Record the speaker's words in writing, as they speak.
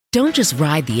Don't just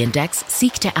ride the index,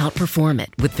 seek to outperform it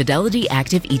with Fidelity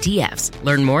Active ETFs.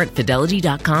 Learn more at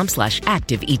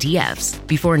fidelity.com/active ETFs.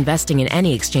 Before investing in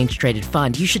any exchange-traded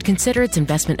fund, you should consider its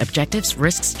investment objectives,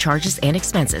 risks, charges, and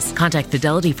expenses. Contact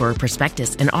Fidelity for a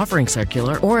prospectus, an offering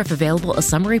circular, or if available, a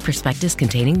summary prospectus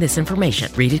containing this information.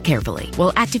 Read it carefully.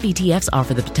 While active ETFs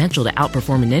offer the potential to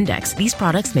outperform an index, these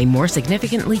products may more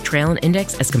significantly trail an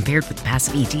index as compared with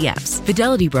passive ETFs.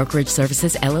 Fidelity Brokerage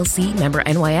Services, LLC, member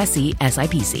NYSE,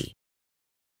 SIPC.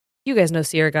 You guys know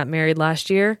Sierra got married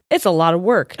last year. It's a lot of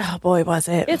work. Oh boy, was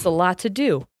it. It's a lot to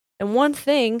do. And one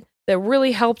thing that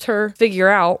really helped her figure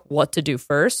out what to do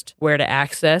first, where to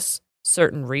access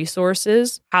certain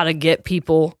resources, how to get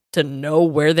people to know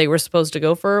where they were supposed to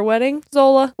go for her wedding,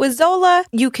 Zola. With Zola,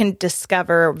 you can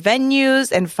discover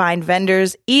venues and find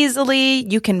vendors easily.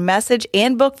 You can message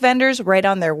and book vendors right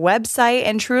on their website.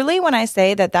 And truly, when I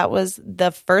say that that was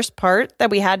the first part that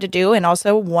we had to do and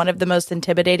also one of the most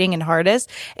intimidating and hardest,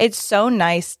 it's so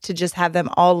nice to just have them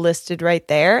all listed right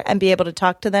there and be able to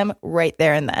talk to them right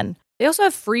there and then. They also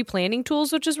have free planning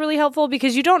tools, which is really helpful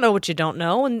because you don't know what you don't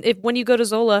know. And when you go to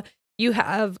Zola, you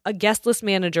have a guest list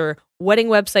manager, wedding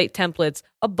website templates,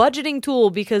 a budgeting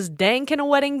tool because dang, can a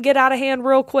wedding get out of hand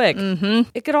real quick? Mm-hmm.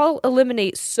 It could all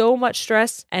eliminate so much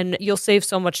stress and you'll save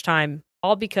so much time,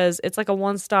 all because it's like a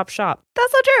one-stop shop.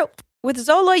 That's so true. With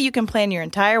Zola, you can plan your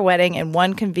entire wedding in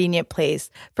one convenient place.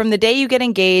 From the day you get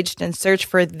engaged and search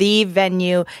for the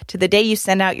venue to the day you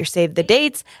send out your save the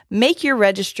dates, make your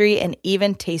registry, and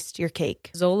even taste your cake.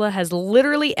 Zola has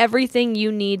literally everything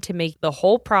you need to make the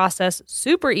whole process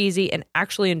super easy and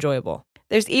actually enjoyable.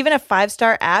 There's even a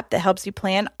 5-star app that helps you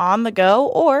plan on the go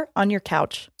or on your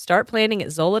couch. Start planning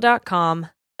at Zola.com.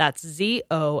 That's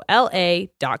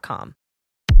ZOLA.com.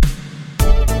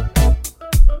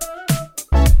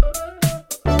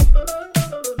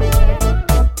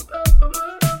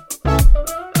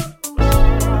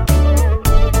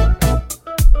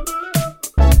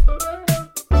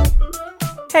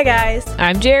 Hey guys,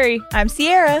 I'm Jerry. I'm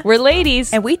Sierra. We're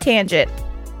ladies. And we tangent.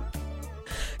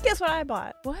 Guess what I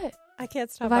bought? What? I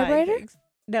can't stop A buying vibrator? things.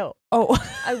 No. Oh.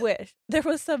 I wish. There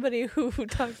was somebody who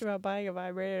talked about buying a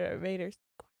vibrator at Mater's.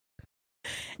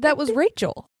 That was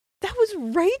Rachel. That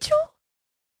was Rachel?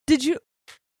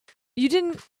 You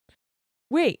didn't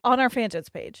wait On our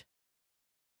Fanjets page.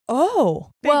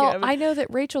 Oh. Thank Well, you. I know that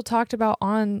Rachel talked about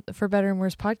on For Better and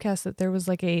Worse podcast that there was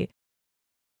like a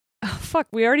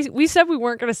we said we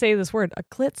weren't going to say this word. A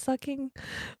clit sucking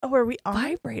Are we on?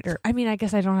 vibrator. I mean, I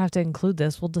guess I don't have to include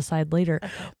this. We'll decide later.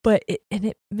 Okay. But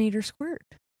it made her squirt.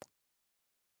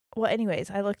 Well,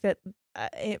 anyways, I looked at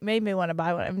it made me want to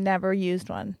buy one. I've never used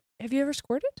one. Have you ever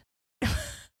squirted?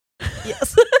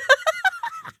 Yes.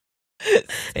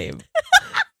 Same.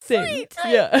 Sweet.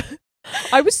 Yeah.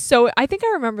 I think I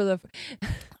remember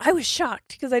I was shocked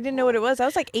because I didn't know what it was. I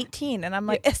was like 18 and I'm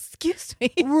like, excuse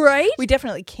me. right? We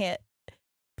definitely can't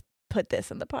put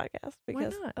this in the podcast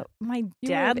because not? My You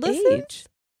dad have listens. age.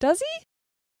 Does he?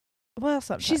 Well,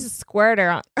 sometimes. She's a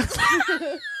squirter.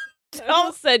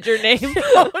 Don't said your name.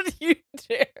 Don't you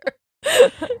dare.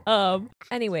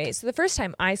 Anyway, so the first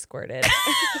time I squirted.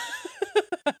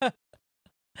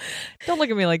 Don't look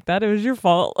at me like that. It was your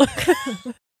fault.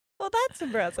 Well, that's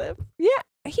impressive. Yeah,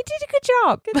 he did a good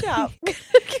job. Good job.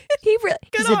 He really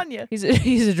Good on you. He's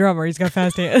a drummer. He's got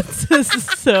fast hands.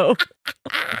 So,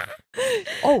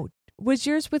 oh, was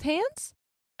yours with hands?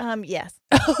 Yes.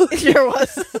 Sure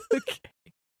was.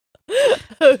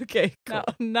 Okay, cool.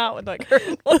 No, not with that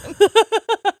current one.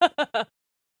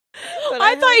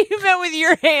 I thought you meant with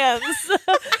your hands,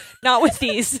 not with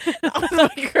these. Not with my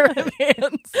current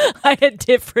hands. I had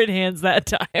different hands that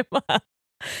time.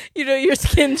 You know, your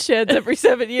skin sheds every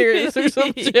 7 years or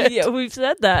some shit. Yeah, we've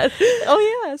said that.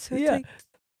 Oh, yeah. So it's Yeah. like,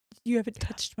 you haven't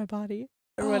touched my body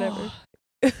or whatever. Oh.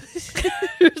 Or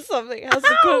something. How's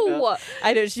the cocoa? Ow!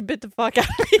 I know, she bit the fuck out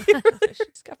of me.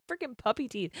 She's got freaking puppy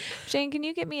teeth. Shane, can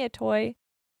you get me a toy?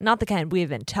 Not the kind we've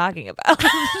been talking about.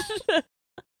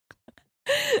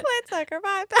 Let's suck her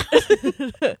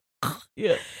 5,000.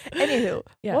 Yeah. Anywho,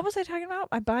 Yeah. what was I talking about?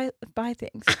 I buy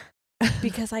things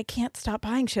because I can't stop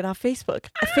buying shit off Facebook.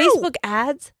 Facebook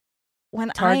ads when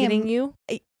Targeting you?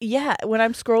 Yeah, when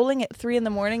I'm scrolling at 3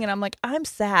 a.m. and I'm like, I'm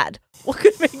sad. What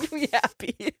could make me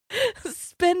happy?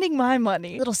 Spending my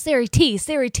money. Little Sari T.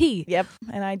 Yep,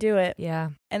 and I do it. Yeah.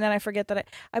 And then I forget that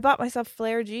I bought myself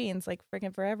flare jeans like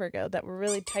freaking forever ago that were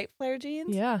really tight flare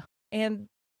jeans. Yeah. And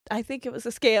I think it was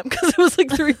a scam because it was like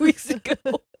 3 weeks ago.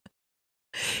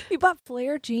 You bought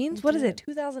flare jeans? I What is did. it,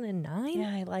 2009?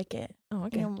 Yeah, I like it. Oh, I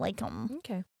okay. don't like them.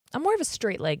 Okay. I'm more of a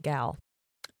straight leg gal.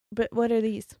 But what are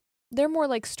these? They're more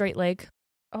like straight leg.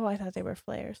 Oh, I thought they were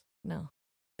flares. No.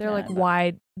 They're No, like I'm not.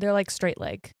 wide. They're like straight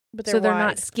leg. But So they're wide.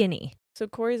 not skinny. So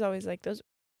Corey's always like, those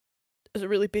are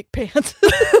really big pants.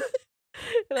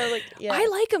 And I'm like, yeah. I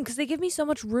like them because they give me so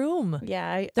much room.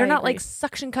 Yeah, They're I not agree. like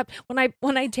suction cup.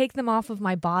 When I take them off of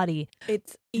my body,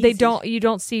 It's they easy. don't. You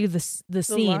don't see the The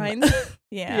seam. lines.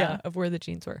 Yeah. of where the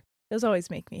jeans were. Those always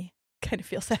make me kind of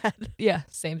feel sad. Yeah,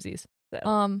 samesies.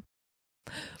 So.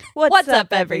 What's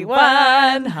up,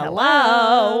 everyone?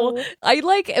 Hello. I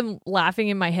like am laughing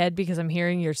in my head because I'm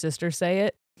hearing your sister say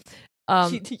it.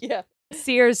 Yeah.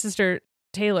 Sierra's sister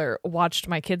Taylor watched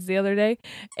my kids the other day,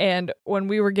 and when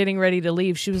we were getting ready to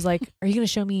leave, she was like, Are you gonna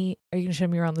show me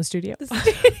around the studio?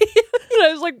 And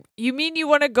I was like, you mean you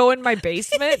want to go in my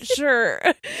basement? Sure.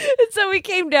 And so we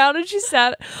came down and she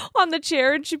sat on the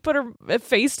chair and she put her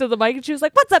face to the mic and she was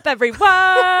like, what's up, everyone?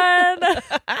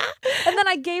 And then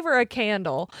I gave her a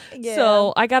candle. Yeah.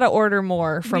 So I got to order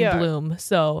more from We are. Bloom.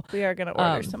 So We are gonna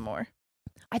order some more.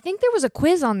 I think there was a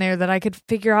quiz on there that I could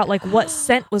figure out like what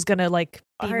scent was going to like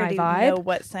be I my already vibe. know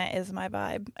what scent is my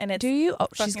vibe, and it's Do you? Oh,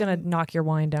 she's going to fucking- knock your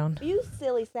wine down. you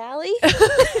silly Sally.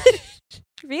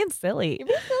 You're being silly. You're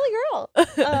being a silly girl.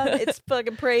 It's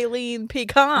fucking praline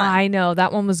pecan. I know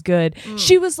that one was good. Mm.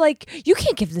 She was like, "You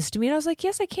can't give this to me," and I was like,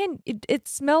 "Yes, I can. It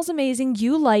smells amazing.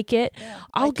 You like it. Yeah.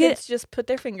 I'll My get." kids just put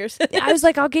their fingers in it. I was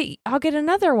like, "I'll get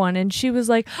another one," and she was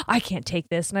like, "I can't take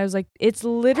this," and I was like, "It's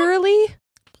literally."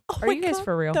 Oh Are my you guys God,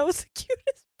 for real? That was the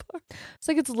cutest part. It's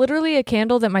like it's literally a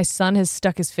candle that my son has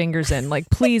stuck his fingers in. Like,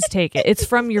 please take it. It's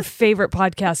from your favorite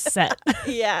podcast set.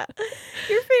 Yeah.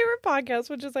 Your favorite podcast,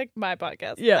 which is like my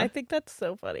podcast. Yeah. I think that's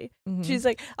so funny. Mhm. She's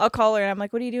like, I'll call her and I'm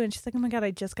like, what are you doing? She's like, oh my God,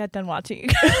 I just got done watching you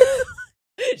guys.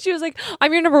 She was like,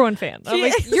 "I'm your number one fan." I'm She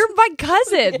like, is. "You're my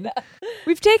cousin. Yeah.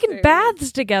 We've taken Very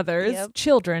baths together as Yep.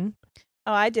 children.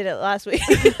 Oh, I did it last week.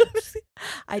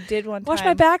 I did one time. Watch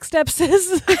my back steps,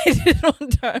 sis." I did one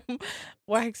time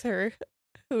wax her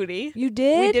hootie. You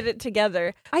did? We did it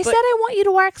together. I but- said I want you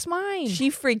to wax mine.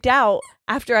 She freaked out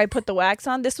after I put the wax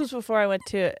on. This was before I went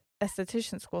to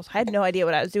esthetician school, so I had no idea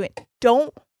what I was doing.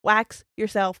 Don't wax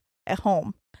yourself at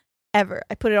home. Ever.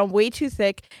 I put it on way too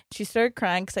thick. She started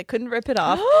crying because I couldn't rip it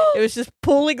off. It was just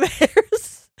pulling the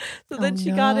hairs. So then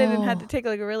she got in and had to take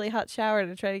like a really hot shower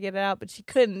to try to get it out, but she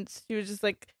couldn't. She was just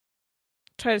like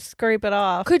trying to scrape it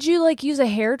off. Could you like use a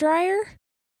hair dryer?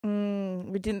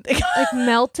 We didn't think Like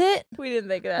melt it? we didn't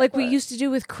think of that. Like we part. used to do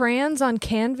with crayons on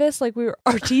canvas, like we were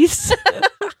artistes?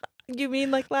 You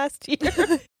mean like last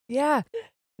year? Yeah.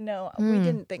 No, Hmm. we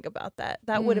didn't think about that.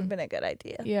 That would have Hmm. been a good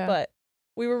idea. Yeah. But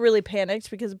we were really panicked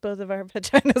because both of our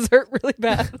vaginas hurt really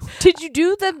bad. Did you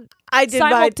do them I did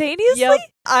simultaneously? Yep,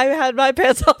 I had my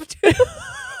pants off too.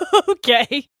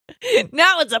 Okay.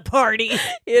 Now it's a party.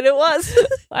 And it was.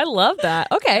 I love that.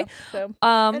 Okay. So,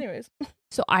 Um anyways,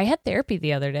 so I had therapy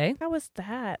the other day. how was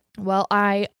that? Well,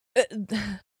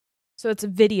 so it's a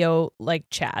video like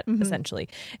chat Mhm. essentially.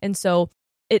 And so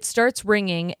it starts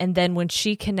ringing and then when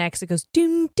she connects it goes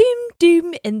doom doom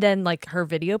doom and then like her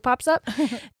video pops up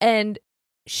and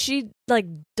she like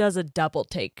does a double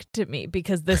take to me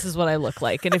because this is what I look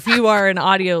like. And if you are an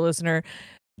audio listener,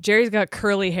 Jerry's got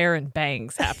curly hair and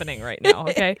bangs happening right now,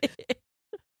 okay?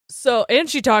 So, and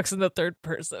she talks in the third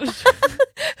person.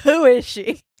 Who is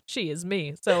she? She is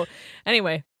me. So,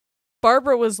 anyway,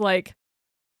 Barbara was like,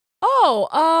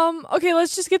 "Oh, okay,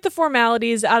 let's just get the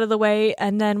formalities out of the way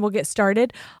and then we'll get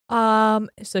started." So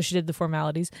she did the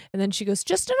formalities and then she goes,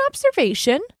 "Just an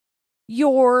observation.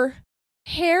 Your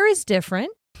hair is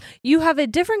different. You have a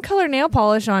different color nail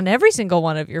polish on every single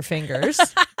one of your fingers."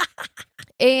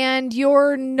 And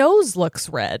your nose looks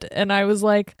red. And I was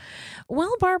like,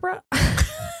 "Well, Barbara,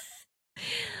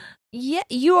 yeah,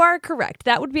 you are correct.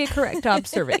 That would be a correct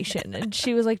observation." And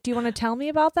she was like, "Do you want to tell me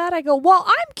about that?" I go, "Well,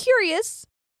 I'm curious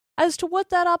as to what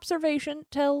that observation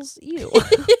tells you."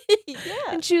 Yeah.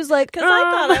 And she was like, Because I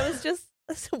thought I was just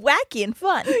wacky and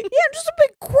fun. yeah, just a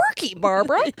bit quirky,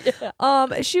 Barbara.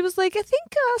 Yeah. She was like, "I think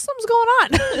something's going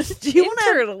on." Do you want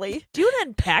Internally. to? Do you want to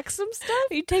unpack some stuff?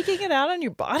 Are you taking it out on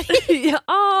your body? Yeah,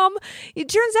 it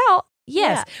turns out,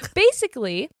 yes.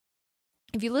 Basically,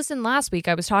 if you listened last week,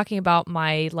 I was talking about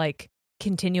my like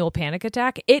continual panic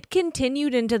attack. It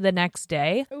continued into the next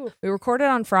day. Ooh. We recorded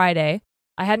on Friday.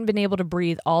 I hadn't been able to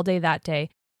breathe all day that day.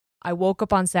 I woke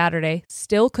up on Saturday,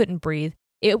 still couldn't breathe.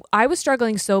 I was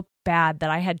struggling so bad that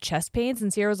I had chest pains,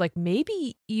 and Sierra was like,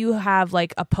 "Maybe you have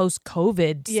like a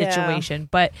post-COVID Yeah. situation,"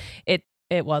 but it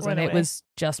wasn't. Went It away. was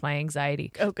just my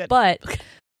anxiety. Oh, good. But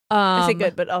I say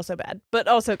good, but also bad, but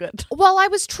also good. Well, I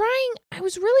was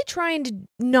really trying to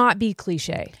not be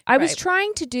cliche. I was Right.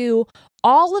 trying to do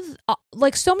all of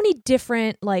like so many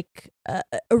different like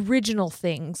original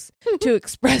things to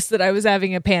express that I was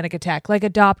having a panic attack, like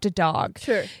adopt a dog,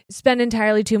 Sure. spend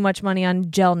entirely too much money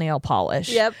on gel nail polish.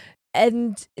 Yep.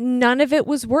 And none of it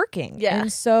was working. Yeah.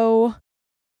 And so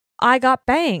I got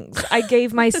bangs. I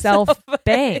gave myself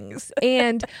bangs.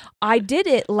 And I did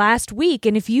it last week.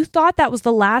 And if you thought that was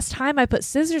the last time I put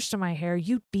scissors to my hair,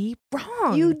 you'd be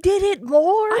wrong. You did it more?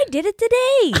 I did it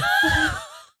today.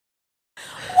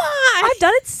 Why? I've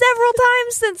done it several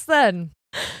times since then.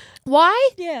 Why?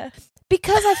 Yeah.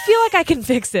 Because I feel like I can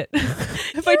fix it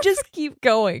if I just keep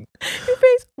going. Your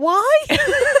face. Why?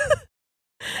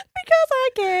 Because I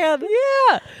can.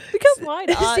 Yeah. Because why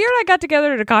not? Sierra and I got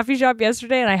together at a coffee shop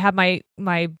yesterday, and I had my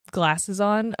glasses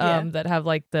on Yeah. that have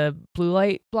like the blue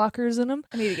light blockers in them.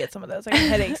 I need to get some of those. I get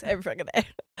headaches every fucking day.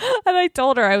 And I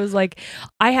told her, I was like,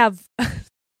 I have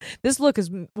this look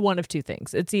is one of two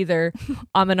things. It's either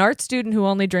I'm an art student who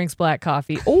only drinks black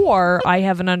coffee, or I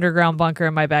have an underground bunker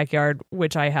in my backyard,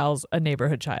 which I house a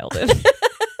neighborhood child in.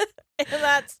 And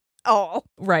that's all.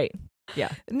 Right.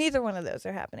 Yeah. Neither one of those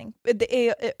are happening.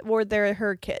 Or they're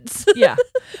her kids. Yeah.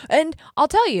 And I'll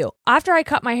tell you, after I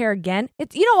cut my hair again,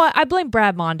 it's, you know what? I blame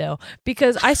Brad Mondo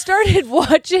because I started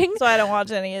watching. So I don't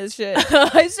watch any of his shit.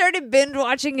 I started binge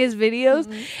watching his videos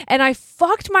and I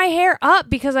fucked my hair up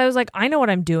because I was like, I know what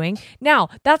I'm doing. Now,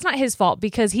 that's not his fault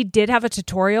because he did have a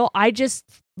tutorial. I just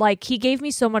like he gave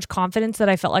me so much confidence that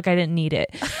I felt like I didn't need it.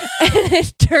 And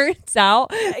it turns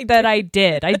out that I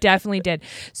did. I definitely did.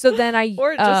 So then I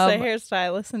Or just a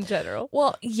hairstylist in general.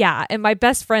 well, yeah, and my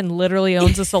best friend literally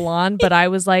owns a salon, but I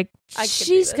was like, I could do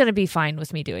she's this. going to be fine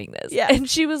with me doing this. Yeah. And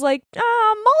she was like,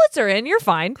 mullets are in, you're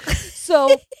fine.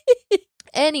 So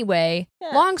anyway, Yeah.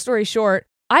 long story short,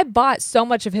 I bought so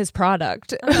much of his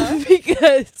product Uh-huh.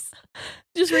 because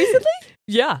Just recently?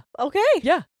 yeah, Okay.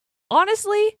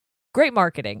 honestly, great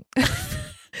marketing.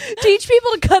 Teach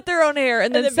people to cut their own hair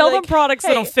and then then be sell them like, products "Hey,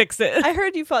 that'll fix it. I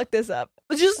heard you fucked this up.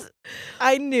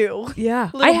 I knew. Yeah.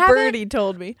 Little haven't- birdie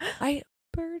told me. I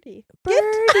Birdie.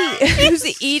 Birdie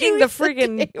who's eating the Chewing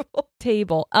friggin'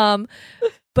 table. table.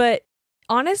 But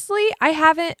honestly, I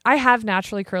have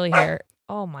naturally curly hair.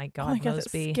 Oh my god, Oh my god, that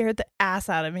Mosby. scared the ass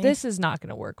out of me. This is not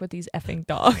gonna work with these effing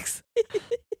dogs.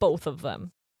 Both of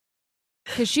them.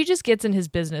 Because she just gets in his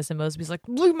business and Mosby's like,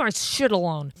 leave my shit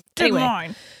alone. Good Anyway,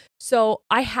 line. so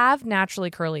I have naturally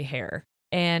curly hair.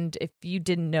 And if you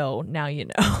didn't know, now you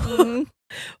know. Mhm.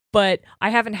 But I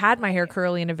haven't had my hair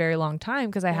curly in a very long time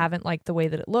because I haven't liked the way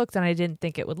that it looked and I didn't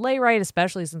think it would lay right,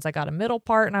 especially since I got a middle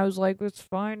part and I was like, it's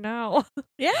fine now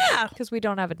Yeah. because we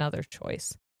don't have another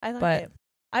choice. I like But- it.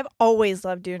 I've always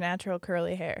loved your natural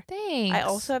curly hair. Thanks. I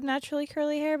also have naturally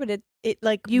curly hair, but it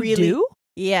like You really, do?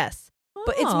 Yes.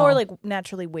 But it's more Oh. like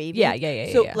naturally wavy.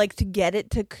 Yeah. So like to get it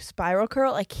to spiral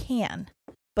curl, I can.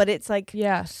 But it's like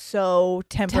Yeah. so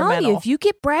Tell temperamental. you, if you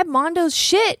get Brad Mondo's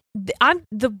shit, I'm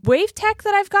the wave tech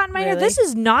that I've got in my hair. Really? This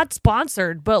is not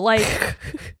sponsored, but like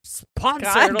sponsored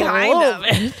a Kind little of.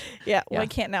 bit. Yeah, well, Yeah. I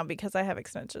can't now because I have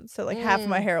extensions. So like half of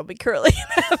my hair will be curly,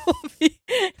 and half will be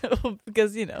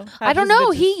because I don't half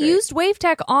know. this bitch is He straight. used wave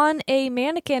tech on a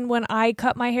mannequin when I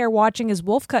cut my hair watching his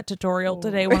wolf cut tutorial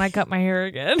today when I cut my hair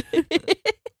again.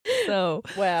 So,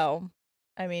 Well,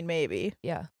 I mean, maybe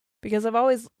yeah. because I've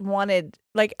always wanted,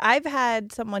 like, I've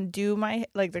had someone do my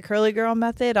like the curly girl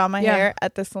method on my Yeah. hair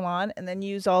at the salon, and then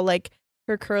use all like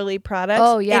her curly products.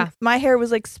 Oh, yeah. and my hair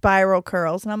was like spiral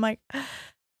curls, and I'm like.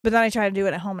 But then I try to do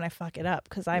it at home and I fuck it up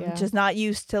because I'm Yeah. just not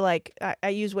used to like I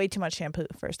use way too much shampoo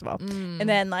first of all, Mm. and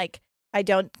then like I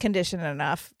don't condition it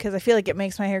enough because I feel like it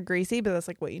makes my hair greasy, but that's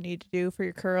like what you need to do for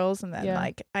your curls. And then Yeah.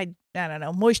 like I don't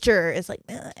know, moisture is like,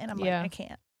 "Ugh," and I'm Yeah. like I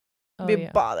can't Oh, be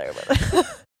yeah. bothered with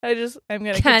it. I'm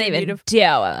gonna Can't continue even to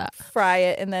deal with that. fry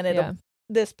it, and then it'll Yeah.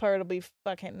 this part will be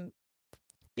fucking.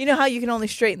 You know how you can only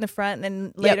straighten the front, and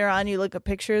then later on you look at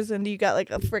pictures and you got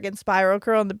like a friggin' spiral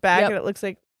curl in the back, Yep. and it looks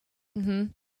like Mm-hmm.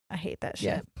 I hate that shit.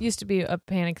 Yeah, used to be a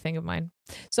panic thing of mine.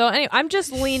 So anyway, I'm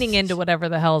just leaning into whatever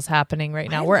the hell is happening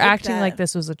right now. I We're like acting that. like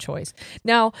this was a choice.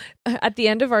 Now, at the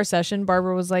end of our session,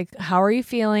 Barbara was like, "How are you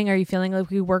feeling? Are you feeling like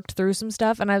we worked through some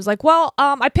stuff?" And I was like, "Well,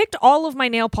 I picked all of my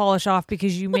nail polish off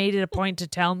because you made it a point to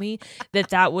tell me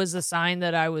that was a sign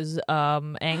that I was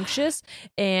anxious,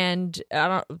 and I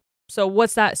don't. So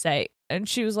what's that say?" And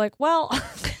she was like, "Well."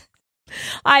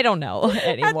 I don't know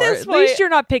anymore. this At least point- you're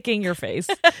not picking your face.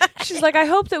 She's like, I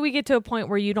hope that we get to a point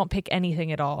where you don't pick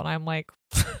anything at all. And I'm like,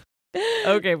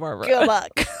 okay, Barbara. Good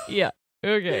luck. Yeah.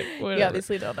 Okay. You Whatever.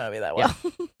 obviously don't know me that well.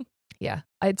 Yeah.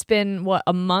 It's been,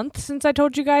 a month since I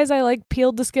told you guys I like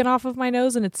peeled the skin off of my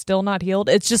nose and it's still not healed.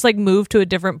 It's just like moved to a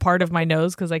different part of my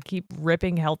nose because I keep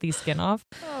ripping healthy skin off.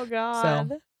 Oh, God.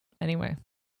 So, anyway.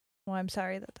 Well, I'm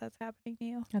sorry that that's happening to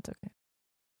you. That's okay.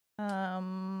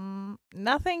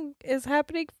 Nothing is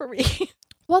happening for me.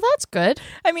 Well, that's good.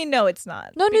 I mean, no, it's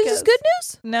not. No news is good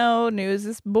news? No, news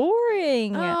is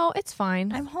boring. Oh, it's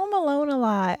fine. I'm home alone a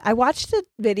lot. I watched a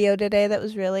video today that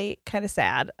was really kind of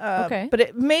sad. Okay. But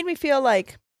it made me feel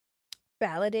like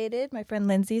validated. My friend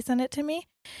Lindsay sent it to me.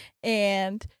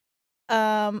 And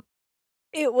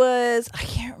it was, I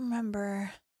can't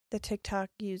remember the TikTok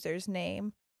user's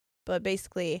name, but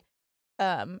basically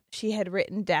she had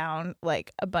written down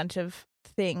like a bunch of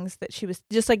things that she was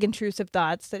just like intrusive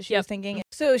thoughts that she was thinking.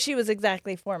 So she was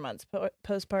exactly 4 months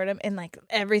postpartum, and like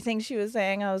everything she was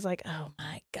saying, I was like, oh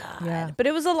my God. Yeah. But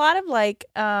it was a lot of like,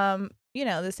 the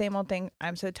same old thing.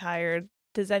 I'm so tired.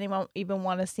 Does anyone even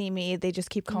want to see me? They just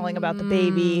keep calling about the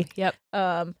baby. Yep.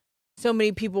 So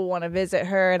many people want to visit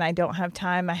her and I don't have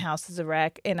time. My house is a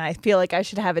wreck and I feel like I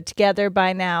should have it together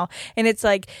by now. And it's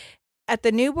like at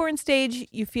the newborn stage,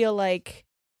 you feel like,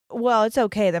 well, it's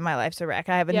okay that my life's a wreck.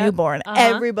 I have a newborn.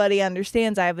 Everybody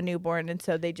understands I have a newborn, and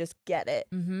so they just get it.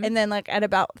 Mm-hmm. And then like at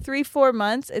about 3-4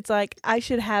 months, it's like, I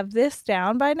should have this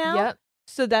down by now. Yep.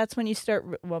 So that's when you start,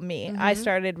 I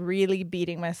started really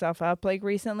beating myself up like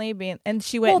recently and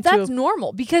she went that's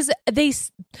normal because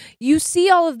you see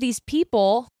all of these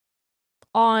people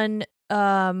on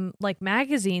like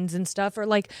magazines and stuff, or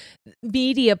like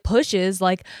media pushes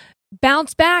like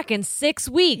bounce back in 6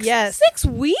 weeks. Yes. 6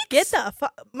 weeks? Get the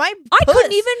I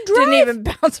couldn't even drive. Didn't even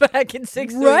bounce back in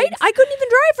 6 weeks. Right? I couldn't even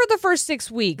drive for the first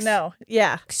 6 weeks. No.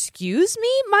 Yeah. Excuse me?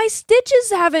 My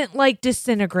stitches haven't like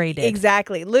disintegrated.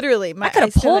 Exactly. Literally. I could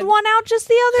have pulled one out just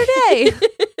the other day.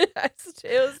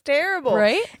 It was terrible.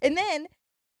 Right? And then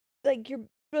like you're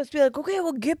supposed to be like, okay,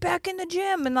 well, get back in the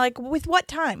gym. And like, with what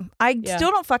time? I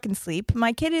still don't fucking sleep.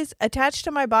 My kid is attached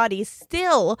to my body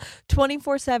still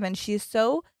 24/7. She's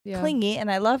so clingy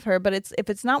and I love her, but if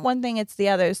it's not one thing, it's the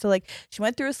other. So like she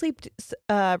went through a sleep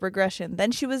regression.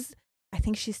 Then I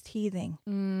think she's teething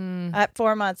at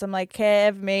 4 months. I'm like,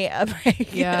 give me a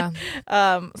break. Yeah.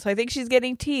 So I think she's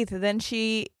getting teeth. And then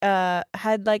she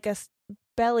had like a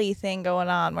belly thing going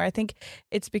on where I think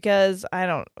it's because I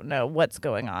don't know what's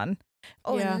going on.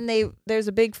 Oh, yeah. And then there's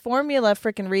a big formula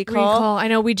freaking recall. I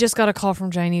know, we just got a call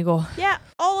from Giant Eagle. Yeah,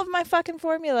 all of my fucking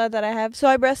formula that I have. So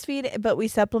I breastfeed, but we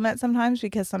supplement sometimes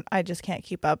because I just can't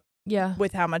keep up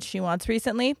with how much she wants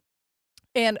recently.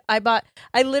 And I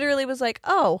literally was like,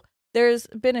 oh, there's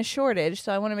been a shortage,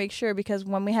 so I want to make sure, because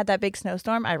when we had that big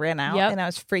snowstorm, I ran out and I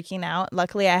was freaking out.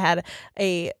 Luckily, I had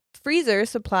a freezer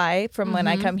supply from when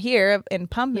I come here and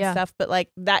pump and stuff, but like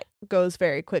that goes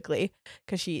very quickly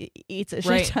because she eats a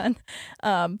shit ton.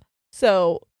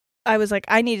 So I was like,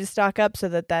 I need to stock up so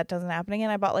that doesn't happen again.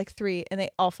 I bought like 3 and they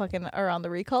all fucking are on the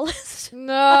recall list.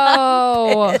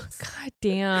 No. God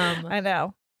damn. I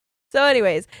know. So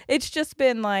anyways, it's just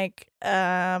been like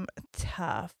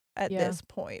tough at this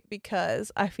point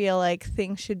because I feel like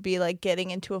things should be like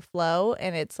getting into a flow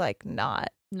and it's like not.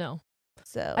 No.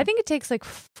 So I think it takes like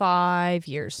 5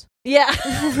 years. Yeah.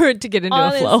 For it to get into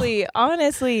a flow.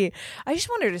 Honestly, I just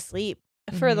want her to sleep.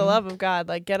 For the love of God,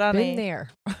 like get on Been there.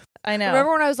 I know.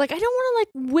 Remember when I was like, I don't want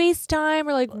to like waste time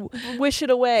or like wish it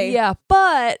away. Yeah,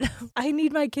 but I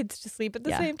need my kids to sleep at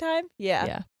the same time. Yeah.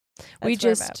 Yeah. We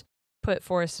just put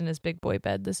Forrest in his big boy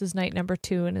bed. This is night number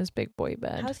 2 in his big boy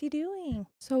bed. How's he doing?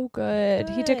 So good.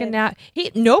 He took a nap.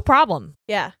 No problem.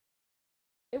 Yeah.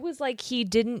 It was like he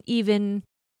didn't even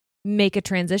make a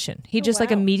transition. He just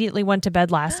like immediately went to bed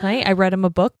last night. I read him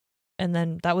a book and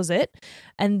then that was it.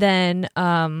 And then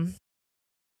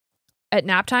at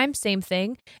nap time, same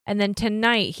thing. And then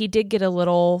tonight he did get a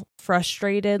little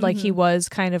frustrated. Like he was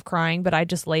kind of crying, but I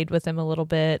just laid with him a little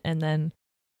bit and then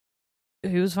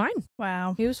he was fine.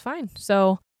 Wow. He was fine.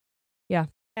 So yeah.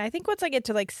 I think once I get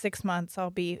to like 6 months, I'll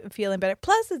be feeling better.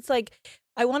 Plus it's like,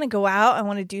 I want to go out. I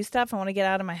want to do stuff. I want to get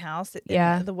out of my house.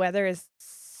 The weather is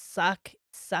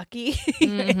sucky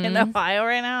in Ohio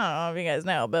right now. I don't know if you guys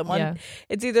know, but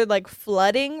it's either like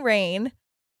flooding rain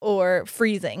or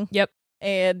freezing. Yep.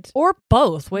 Or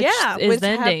both, which is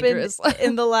then dangerous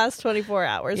in the last 24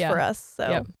 hours for us.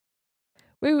 So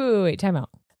wait, time out.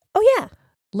 Oh yeah.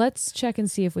 Let's check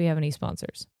and see if we have any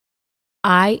sponsors.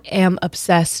 I am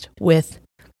obsessed with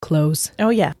Clothes. Oh,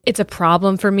 yeah. It's a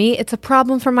problem for me. It's a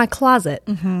problem for my closet.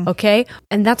 Okay.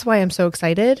 And that's why I'm so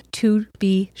excited to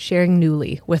be sharing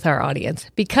Nuuly with our audience,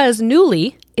 because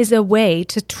Nuuly is a way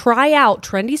to try out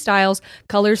trendy styles,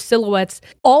 colors, silhouettes,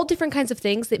 all different kinds of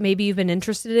things that maybe you've been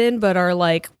interested in but are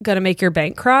like going to make your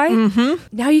bank cry.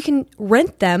 Now you can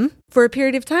rent them for a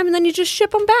period of time and then you just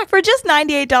ship them back. For just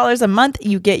 $98 a month,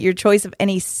 you get your choice of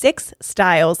any 6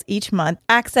 styles each month,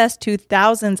 access to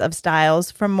thousands of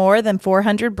styles from more than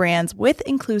 400 brands with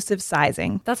inclusive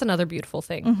sizing. That's another beautiful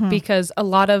thing because a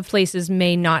lot of places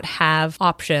may not have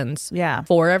options Yeah.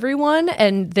 for everyone.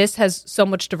 And this has so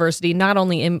much diversity, not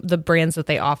only in the brands that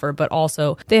they offer, but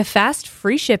also they have fast,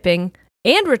 free shipping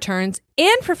and returns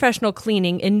and professional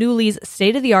cleaning in Nuuly's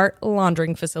state-of-the-art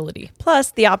laundering facility.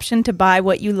 Plus, the option to buy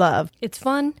what you love. It's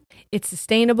fun, it's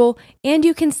sustainable, and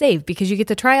you can save because you get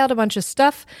to try out a bunch of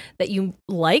stuff that you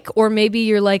like, or maybe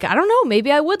you're like, I don't know,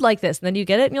 maybe I would like this. And then you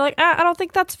get it and you're like, I don't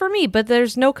think that's for me, but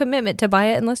there's no commitment to buy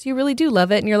it unless you really do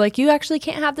love it. And you're like, you actually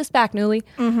can't have this back, Nuuly.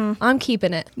 I'm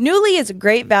keeping it. Nuuly is a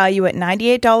great value at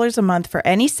 $98 a month for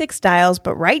any 6 styles,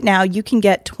 but right now you can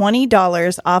get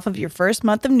 $20 off of your first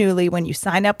month of Nuuly when you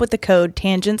sign up with the code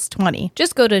TANGENTS20.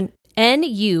 Just go to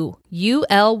NUULY.com.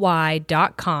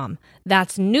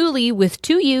 That's Nuuly with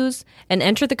 2 U's and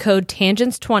enter the code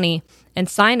TANGENTS20 and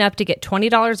sign up to get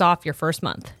 $20 off your first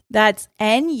month. That's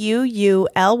NUULY.com.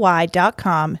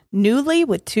 Nuuly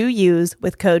with 2 U's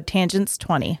with code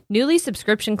TANGENTS20. Nuuly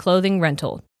subscription clothing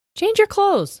rental. Change your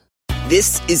clothes.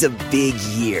 This is a big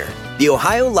year. The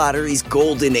Ohio Lottery's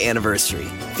golden anniversary.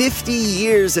 50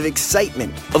 years of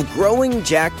excitement, of growing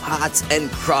jackpots and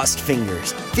crossed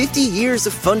fingers. 50 years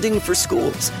of funding for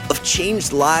schools, of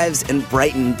changed lives and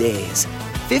brightened days.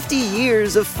 50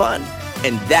 years of fun,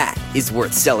 and that is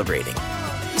worth celebrating.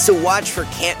 So watch for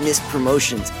can't-miss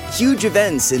promotions, huge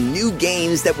events, and new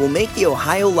games that will make the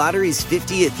Ohio Lottery's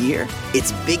 50th year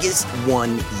its biggest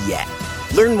one yet.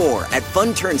 Learn more at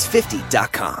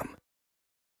funturns50.com.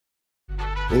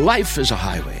 Life is a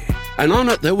highway, and on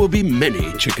it there will be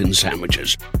many chicken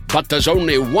sandwiches. But there's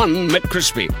only one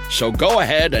McCrispy. So go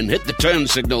ahead and hit the turn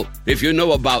signal if you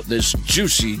know about this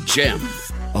juicy gem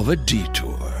of a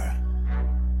detour.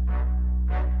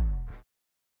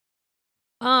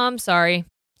 Sorry.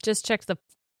 Just checked the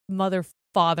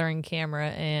mother-fathering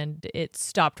camera, and it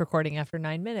stopped recording after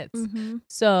 9 minutes.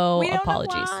 So We don't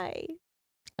apologies. know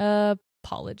why.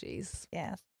 Apologies.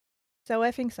 Yes. So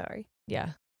effing sorry. Yeah.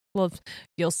 Well,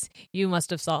 you must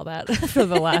have saw that for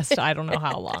the last I don't know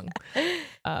how long.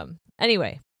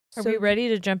 Anyway, are we ready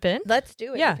to jump in? Let's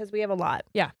do it because we have a lot.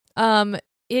 Yeah.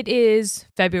 It is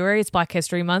February. It's Black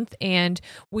History Month, and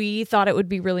we thought it would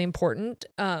be really important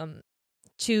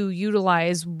to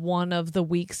utilize one of the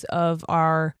weeks of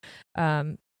our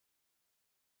one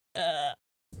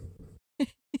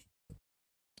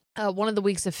of the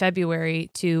weeks of February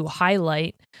to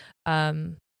highlight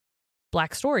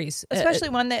Black stories, Especially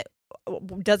one that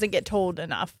doesn't get told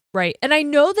enough. right? And I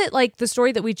know that like the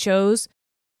story that we chose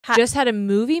just had a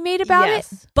movie made about it,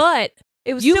 but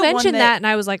It was you still one mentioned that, and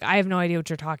I was like, I have no idea what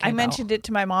you're talking about. I mentioned it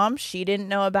to my mom. She didn't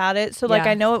know about it. So, like,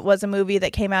 Yeah. I know it was a movie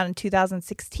that came out in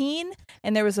 2016,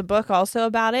 and there was a book also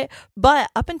about it. But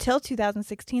up until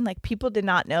 2016, like, people did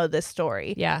not know this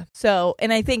story. Yeah. So,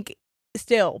 and I think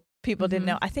still people didn't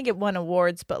know. I think it won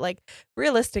awards, but, like,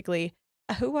 realistically,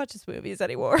 who watches movies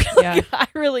anymore? Yeah. Like, I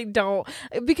really don't,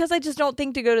 because I just don't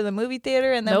think to go to the movie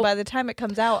theater, and then Nope. by the time it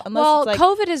comes out, unless Well, it's like,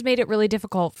 COVID has made it really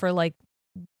difficult for like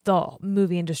the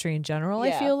movie industry in general, I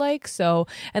Yeah. feel like. So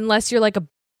unless you're like a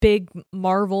big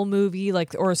Marvel movie,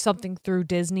 like, or something through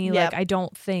Disney, Yep. like, I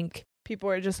don't think. people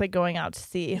are just like going out to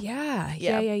see.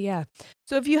 Yeah.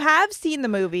 So if you have seen the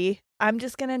movie, I'm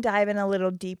just going to dive in a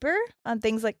little deeper on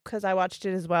things like, because I watched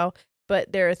it as well,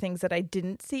 but there are things that I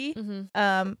didn't see.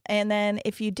 Mm-hmm. And then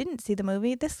if you didn't see the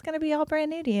movie, this is going to be all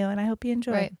brand new to you, and I hope you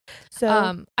enjoy. Right.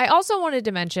 So I also wanted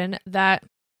to mention that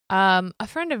a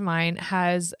friend of mine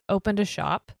has opened a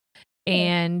shop,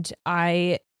 and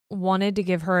I wanted to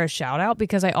give her a shout out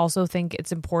because I also think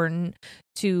it's important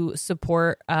to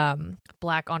support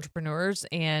Black entrepreneurs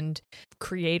and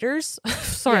creators.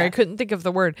 Sorry, Yeah. I couldn't think of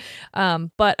the word.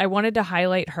 But I wanted to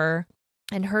highlight her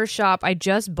and her shop. I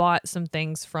just bought some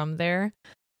things from there,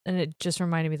 and it just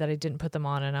reminded me that I didn't put them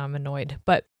on, and I'm annoyed.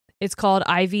 But it's called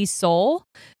Ivy Soul.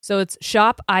 So it's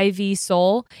Shop Ivy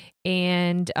Soul,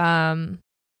 and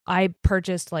I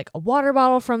purchased like a water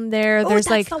bottle from there. There's that's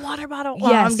like the water bottle.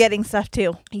 Well, Yes. I'm getting stuff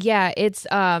too. yeah, it's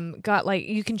got like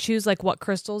you can choose like what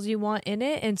crystals you want in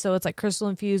it, and so it's like crystal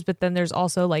infused, but then there's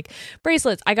also like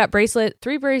bracelets. I got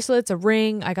 3 bracelets, a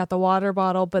ring, I got the water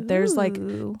bottle, but there's like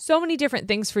Ooh. so many different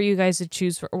things for you guys to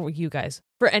choose for, or you guys,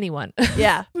 for anyone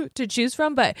Yeah. to choose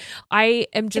from. But I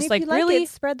am just And if like you really, it,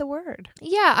 spread the word.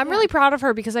 yeah, I'm really proud of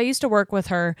her because I used to work with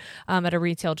her at a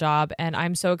retail job, and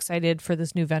I'm so excited for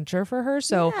this new venture for her.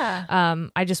 So Yeah.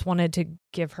 I just wanted to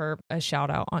give her a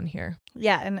shout out on here.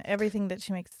 Yeah, and everything that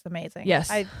she makes is amazing. Yes.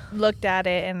 I looked at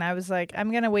it and I was like, I'm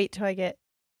going to wait till I get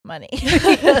money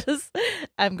because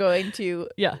I'm going to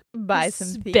buy some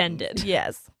Spend things. it.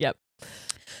 Yes. Yep.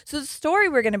 So the story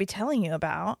we're going to be telling you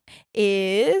about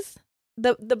is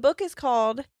the book is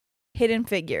called Hidden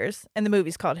Figures and the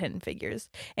movie's called Hidden Figures,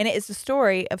 and it is the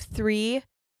story of 3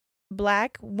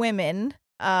 Black women,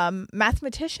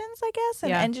 mathematicians, I guess,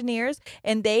 and engineers,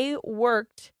 and they were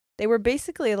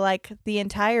basically like the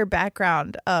entire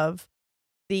background of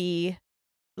the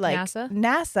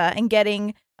NASA and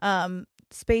getting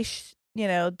space,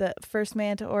 the first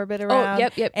man to orbit around.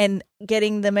 Yep. And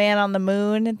getting the man on the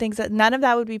moon and things. None of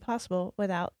that would be possible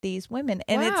without these women.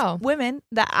 And Wow. it's women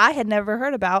that I had never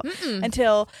heard about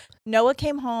until Noah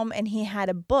came home and he had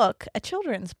a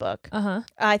children's book.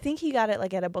 I think he got it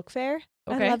like at a book fair.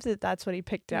 Okay. I loved that that's what he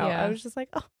picked out. Yeah. I was just like,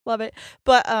 oh, love it.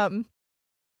 But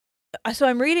so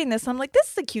I'm reading this. I'm like,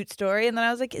 this is a cute story. And then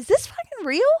I was like, is this fucking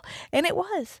real? And it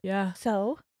was. Yeah.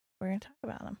 So we're going to talk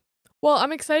about them. Well,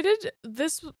 I'm excited.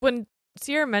 When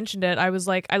Sierra mentioned it, I was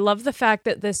like, I love the fact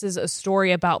that this is a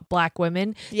story about Black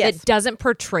women that doesn't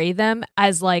portray them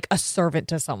as like a servant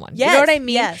to someone. Yes. You know what I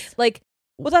mean? Yes. Like,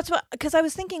 well, that's what, because I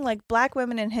was thinking like Black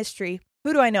women in history.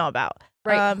 Who do I know about?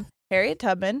 Right. Harriet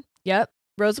Tubman, yep.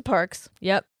 Rosa Parks.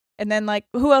 Yep. And then like,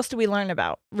 who else do we learn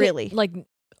about? Really? Like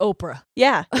Oprah.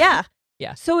 Yeah. Yeah.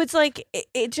 Yeah. So it's like,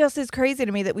 it just is crazy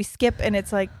to me that we skip and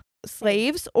it's like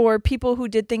slaves or people who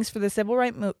did things for the civil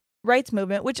rights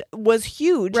movement, which was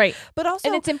huge. Right. But also,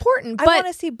 and it's important. I But want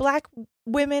to see Black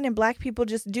women and Black people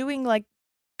just doing like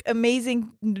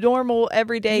amazing, normal,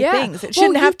 everyday things. It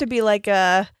shouldn't have to be like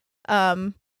a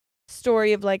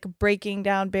story of like breaking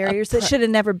down barriers that should have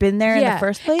never been there in the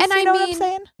first place. And you know what I'm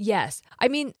saying? Yes. I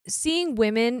mean, seeing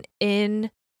women in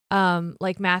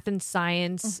like math and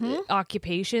science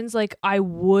occupations, like I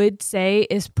would say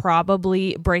is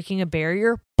probably breaking a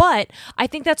barrier. But I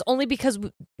think that's only because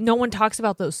no one talks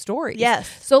about those stories. Yes.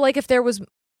 So like if there was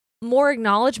more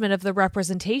acknowledgement of the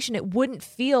representation, it wouldn't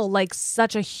feel like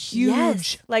such a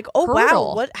huge like, oh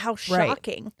hurdle. wow, how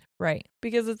shocking. Right.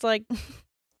 Because it's like,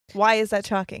 why is that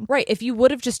shocking? Right. If you would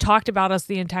have just talked about us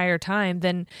the entire time,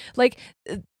 then like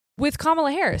with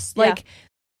Kamala Harris, like,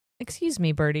 excuse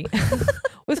me, Birdie,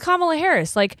 with Kamala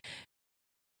Harris, like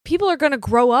people are going to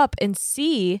grow up and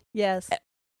see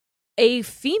a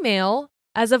female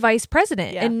as a vice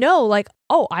president and know like,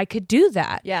 oh, I could do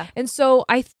that. Yeah. And so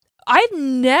I've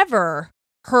never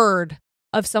heard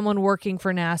of someone working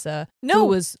for NASA who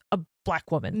was a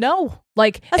Black woman. No.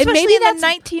 Like, especially and maybe in the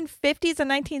 1950s and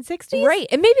 1960s. Right.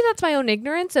 And maybe that's my own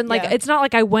ignorance. And like, it's not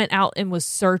like I went out and was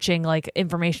searching like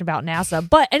information about NASA,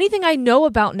 but anything I know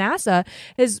about NASA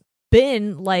has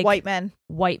been like white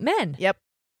men. Yep.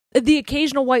 The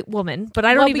occasional white woman, but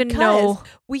I don't even know.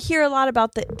 We hear a lot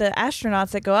about the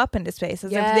astronauts that go up into space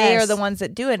as if they are the ones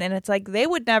that do it. And it's like they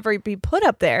would never be put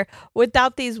up there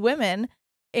without these women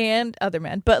and other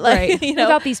men. But like,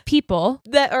 without these people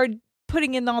that are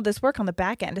putting in all this work on the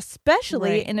back end,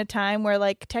 especially in a time where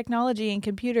like technology and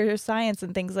computer science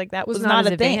and things like that was not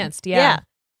a thing. Advanced. Yeah.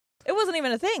 It wasn't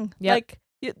even a thing. Yep. Like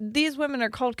these women are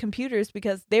called computers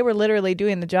because they were literally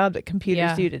doing the job that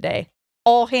computers do today.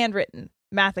 All handwritten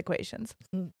math equations.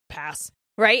 Pass.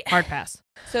 Right? Hard pass.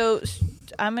 So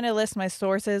I'm going to list my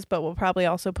sources, but we'll probably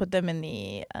also put them in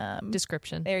the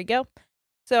description. There you go.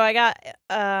 So I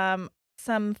got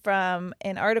some from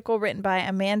an article written by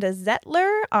Amanda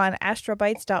Zettler on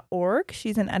astrobites.org.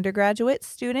 She's an undergraduate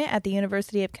student at the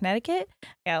University of Connecticut.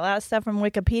 Got a lot of stuff from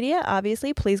Wikipedia,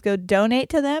 obviously. Please go donate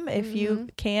to them if you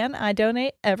can. I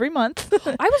donate every month.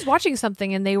 I was watching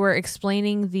something and they were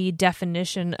explaining the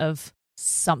definition of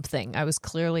something. I was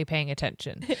clearly paying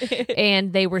attention.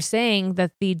 And they were saying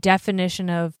that the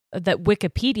definition of that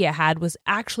Wikipedia had was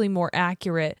actually more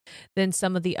accurate than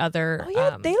some of the other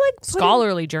they like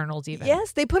scholarly journals even.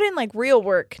 Yes, they put in like real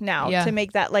work now to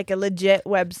make that like a legit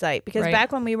website. Because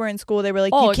back when we were in school, they were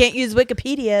like, you can't use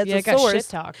Wikipedia as a source. Shit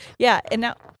talked. Yeah, and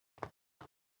now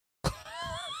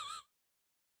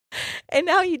and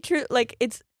now you like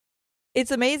it's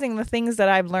amazing the things that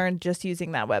I've learned just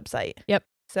using that website. Yep.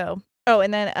 So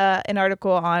and then an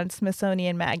article on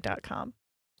SmithsonianMag.com.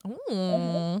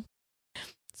 Ooh.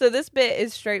 So this bit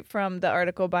is straight from the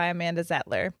article by Amanda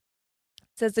Zettler.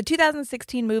 says the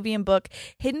 2016 movie and book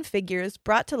Hidden Figures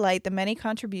brought to light the many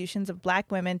contributions of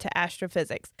Black women to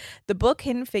astrophysics. The book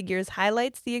Hidden Figures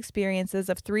highlights the experiences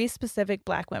of 3 specific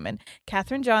Black women,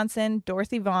 Katherine Johnson,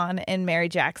 Dorothy Vaughan, and Mary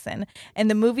Jackson, and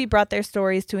the movie brought their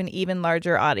stories to an even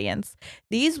larger audience.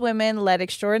 These women led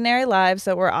extraordinary lives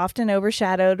that were often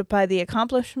overshadowed by the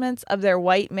accomplishments of their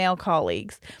white male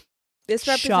colleagues.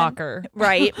 Shocker.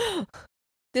 Right.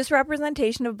 This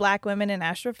representation of Black women in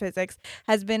astrophysics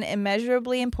has been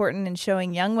immeasurably important in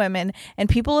showing young women and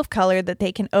people of color that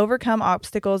they can overcome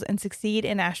obstacles and succeed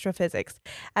in astrophysics.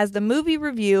 As the movie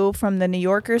review from The New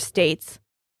Yorker states,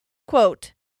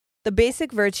 quote, "The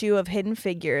basic virtue of Hidden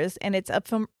Figures, and it's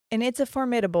a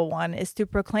formidable one, is to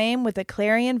proclaim with a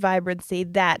clarion vibrancy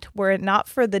that, were it not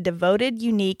for the devoted,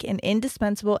 unique, and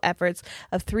indispensable efforts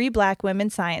of 3 Black women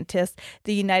scientists,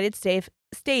 the United States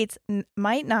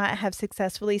might not have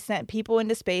successfully sent people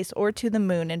into space or to the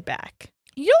moon and back."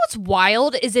 You know what's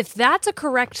wild is if that's a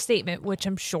correct statement, which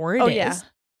I'm sure it is. Yeah.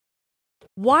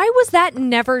 Why was that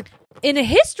never in a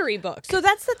history book? So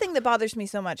that's the thing that bothers me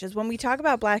so much is when we talk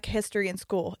about Black history in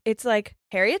school, it's like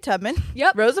Harriet Tubman,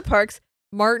 Yep. Rosa Parks,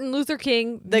 Martin Luther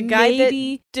King, the guy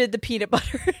maybe, that did the peanut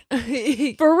butter.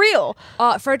 For real.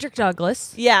 Frederick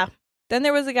Douglass. Yeah. Then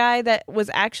there was a guy that was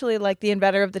actually like the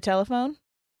inventor of the telephone.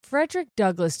 Frederick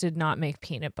Douglass did not make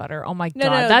peanut butter. Oh my God. No,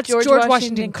 That's George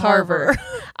Washington Carver.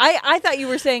 I thought you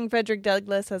were saying Frederick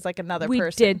Douglass as like another We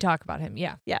person. did talk about him.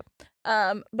 Yeah.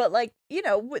 But like, you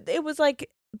know, it was like,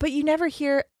 but you never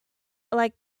hear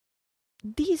like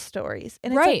these stories.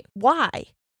 And it's Right. like, why?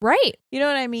 Right. You know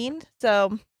what I mean?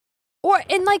 So,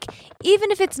 And like,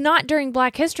 even if it's not during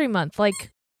Black History Month,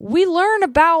 like we learned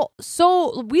about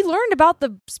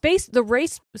the space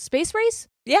race.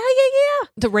 yeah.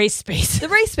 The race space. The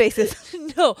race spaces.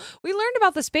 No, we learned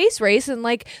about the space race and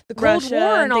like the Cold Russia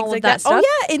War and and all things of like that stuff.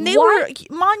 Oh, yeah. And they Why-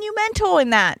 were monumental in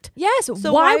that. Yes.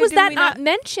 So why why was did that we not not-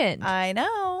 mentioned? I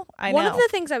know. One of the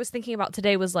things I was thinking about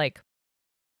today was like,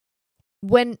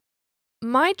 when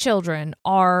my children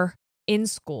are in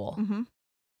school, Mhm.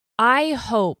 I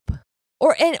hope,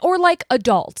 or like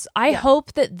adults, I Yeah.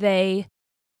 hope that they,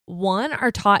 one,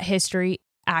 are taught history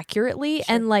accurately Sure.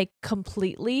 and like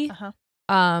completely, Uh-huh.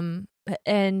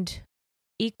 and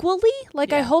equally.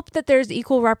 Like I Yeah. hope that there's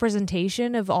equal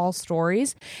representation of all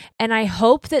stories, and I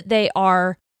hope that they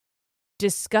are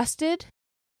disgusted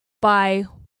by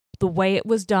the way it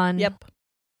was done Yep.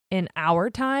 in our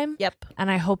time. Yep. And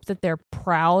I hope that they're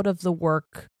proud of the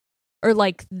work or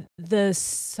like the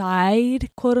side,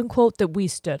 quote unquote, that we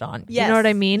stood on. Yes. You know what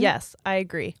I mean? Yes, I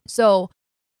agree. So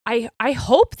I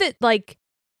hope that like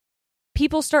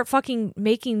people start fucking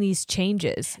making these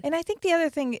changes. And I think the other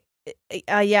thing,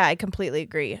 yeah, I completely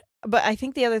agree. But I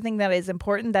think the other thing that is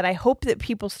important that I hope that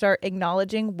people start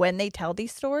acknowledging when they tell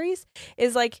these stories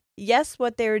is like, yes,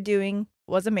 what they were doing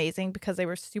was amazing because they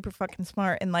were super fucking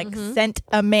smart and like Mhm. sent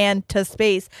a man to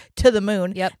space, to the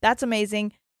moon. Yep. That's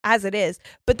amazing as it is.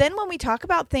 But then when we talk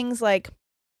about things like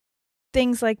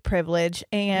privilege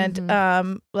and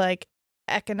Mhm. like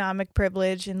economic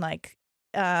privilege and like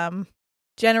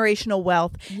generational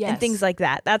wealth and things like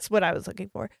that. That's what I was looking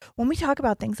for. When we talk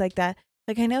about things like that,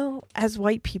 like I know as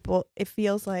white people, it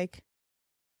feels like,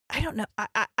 I don't know.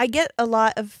 I get a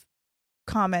lot of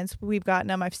comments. We've gotten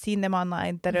them. I've seen them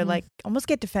online that are Mhm. like almost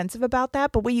get defensive about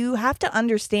that. But what you have to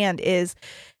understand is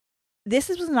this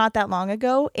was not that long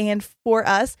ago. And for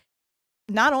us,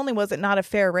 not only was it not a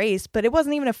fair race, but it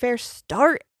wasn't even a fair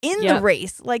start in the Yep.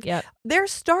 race. Like Yep. their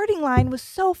starting line was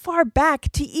so far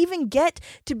back to even get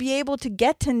to be able to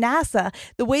get to NASA.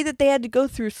 The way that they had to go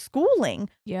through schooling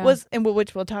Yeah. was, and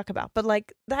which we'll talk about. But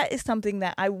like that is something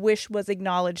that I wish was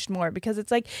acknowledged more because it's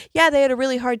like, yeah, they had a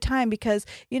really hard time because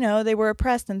you know they were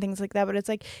oppressed and things like that. But it's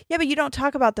like, yeah, but you don't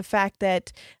talk about the fact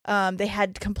that they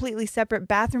had completely separate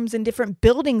bathrooms in different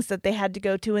buildings that they had to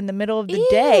go to in the middle of the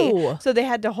day. Ew. So they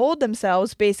had to hold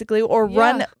themselves basically or Yeah.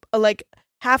 run like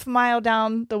half a mile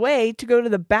down the way to go to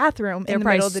the bathroom They're in the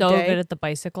probably middle of the so day. good at the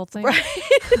bicycle thing. Right.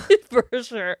 For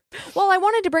sure. Well, I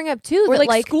wanted to bring up too Or that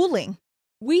like schooling.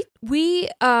 we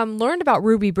learned about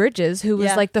Ruby Bridges, who was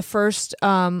Yeah. like the first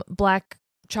Black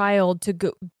child to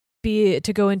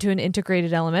go into an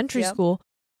integrated elementary Yep. school,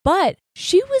 but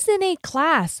she was in a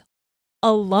class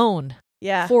alone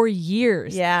Yeah. for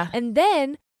years. Yeah. And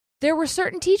then there were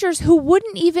certain teachers who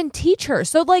wouldn't even teach her.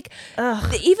 So like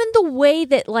Ugh. even the way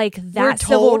that like We're that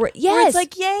civil told, where yes, it's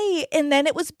like, yay. And then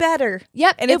it was better.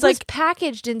 yep, and it it's was like-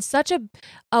 packaged in such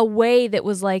a way that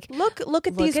was like, Look at look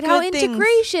these at good how things.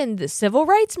 integration, the civil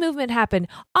rights movement happened.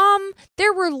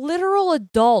 There were literal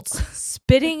adults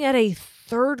spitting at a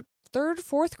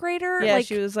fourth grader. Yeah, like,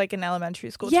 she was like an elementary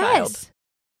school yes. child.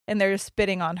 and they're just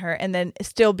spitting on her and then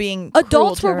still being cruel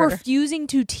Adults to were her. refusing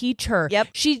to teach her. Yep.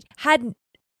 She had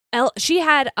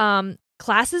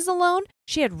classes alone.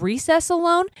 She had recess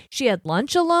alone. She had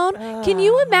lunch alone. Can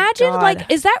you Oh, my imagine? God.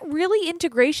 Like, is that really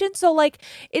integration? So, like,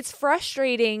 it's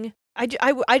frustrating.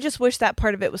 I just wish that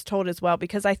part of it was told as well,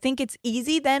 because I think it's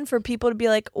easy then for people to be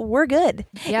like, we're good.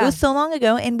 Yeah. It was so long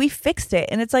ago and we fixed it.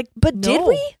 And it's like, but did No.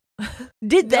 we?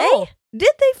 Did No. they?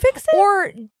 Did they fix it?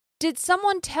 Or did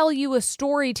someone tell you a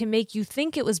story to make you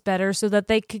think it was better so that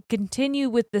they could continue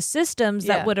with the systems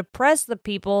Yeah. that would oppress the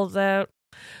people that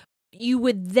you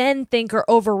would then think are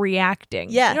overreacting?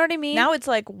 Yeah. You know what I mean? Now it's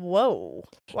like, whoa.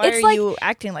 Why It's are like- you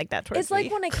acting like that towards it's like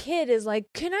me? when a kid is like,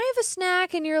 "Can I have a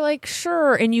snack?" And you're like,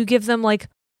 "Sure." And you give them like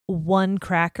one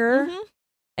cracker. Mhm.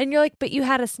 And you're like, "But you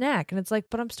had a snack." And it's like,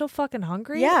 "But I'm still fucking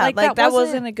hungry." Yeah, like that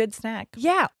wasn't a good snack.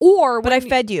 Yeah. Or But when I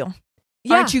fed you.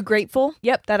 Yeah. Aren't you grateful?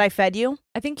 Yep. That I fed you?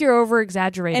 I think you're over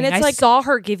exaggerating. And it's I like- saw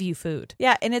her give you food.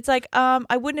 Yeah, and it's like,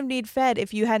 I wouldn't have needed fed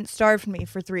if you hadn't starved me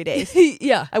for 3 days.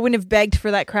 Yeah. I wouldn't have begged for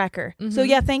that cracker. So Mhm.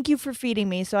 yeah, thank you for feeding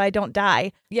me so I don't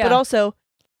die. Yeah. But also,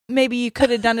 maybe you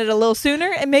could have done it a little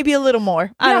sooner and maybe a little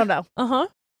more. I Yeah. don't know. Uh-huh.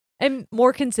 And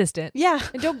more consistent. Yeah.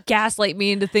 And don't gaslight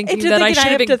me into thinking Into that I thinking should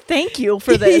I have have been to thank you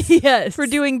for this. yes. For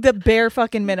doing the bare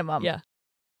fucking minimum. Yeah.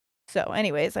 So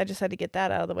anyways, I just had to get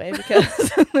that out of the way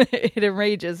because it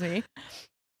enrages me.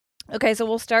 Okay, so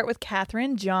we'll start with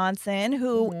Katherine Johnson,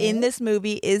 who in this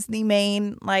movie is the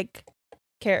main like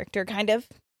character, kind of.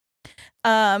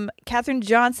 Katherine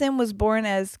Johnson was born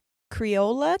as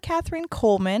Creola Catherine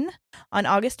Coleman on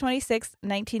August 26,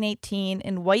 1918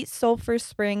 in White Sulphur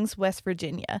Springs, West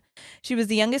Virginia. She was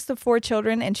the youngest of 4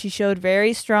 children, and she showed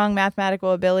very strong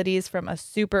mathematical abilities from a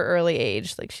super early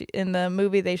age. Like in the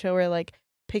movie, they show her like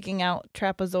picking out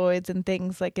trapezoids and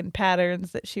things like in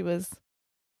patterns that she was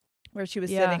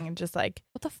sitting and just like,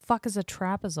 What the fuck is a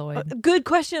trapezoid? good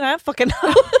question. I don't fucking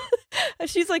know.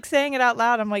 She's like saying it out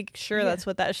loud. I'm like, sure, Yeah. that's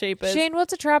what that shape is. Shane,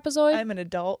 what's a trapezoid? I'm an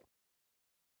adult.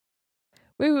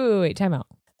 Wait. Time out.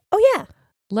 Oh yeah.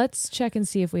 Let's check and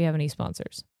see if we have any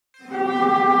sponsors.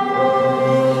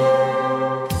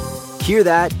 Hear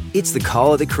that? It's the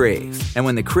call of the Crave. And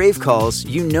when the Crave calls,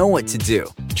 you know what to do.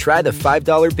 Try the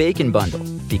 $5 Bacon Bundle.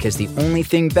 Because the only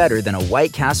thing better than a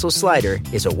White Castle slider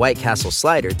is a White Castle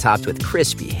slider topped with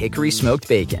crispy hickory smoked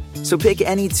bacon. So pick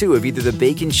any 2 of either the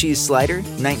Bacon Cheese Slider,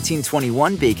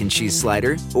 1921 Bacon Cheese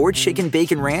Slider, or Chicken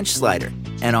Bacon Ranch Slider.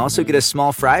 And also get a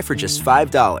small fry for just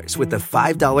 $5 with the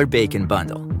 $5 Bacon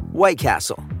Bundle. White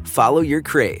Castle. Follow your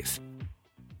crave.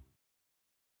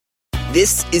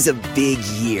 This is a big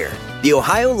year. The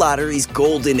Ohio Lottery's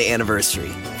golden anniversary.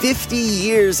 50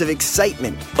 years of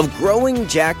excitement, of growing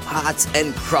jackpots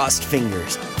and crossed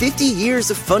fingers. 50 years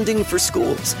of funding for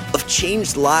schools, of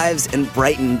changed lives and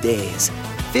brightened days.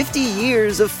 50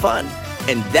 years of fun,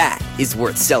 and that is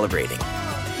worth celebrating.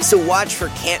 So watch for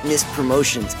can't-miss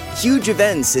promotions, huge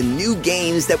events, and new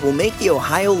games that will make the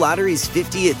Ohio Lottery's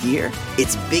 50th year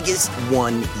its biggest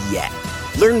one yet.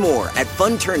 Learn more at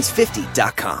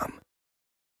funturns50.com.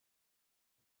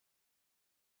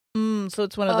 So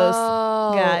it's one of those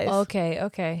guys.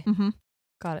 Okay. Mm-hmm.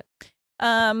 Got it.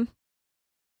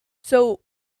 So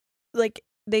like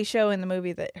they show in the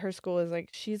movie that her school is like,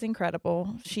 she's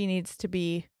incredible. She needs to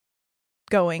be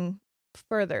going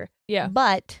further. Yeah.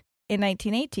 But in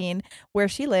 1918, where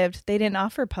she lived, they didn't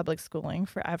offer public schooling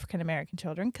for African American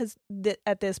children because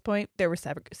at this point there were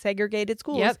segregated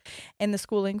schools. Yep. And the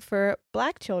schooling for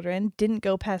Black children didn't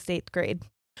go past 8th grade.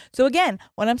 So again,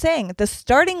 what I'm saying, the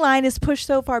starting line is pushed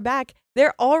so far back.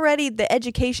 They're already, the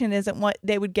education isn't what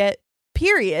they would get,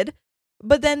 period.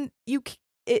 But then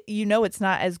it's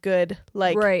not as good.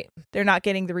 Like right. they're not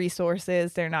getting the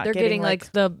resources. They're getting like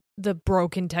the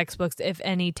broken textbooks, if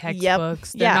any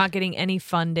textbooks. They're Yeah. not getting any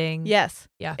funding. yes,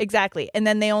 Yeah. exactly. And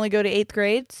then they only go to 8th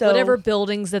grade. So Whatever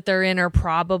buildings that they're in are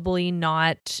probably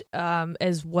not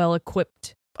as well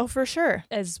equipped oh, for sure.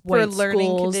 as For white learning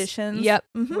schools. conditions. Yep.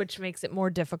 Mhm. Which makes it more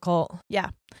difficult. Yeah.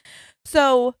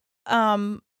 So,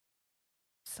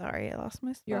 sorry, I lost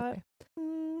my spot. You're okay.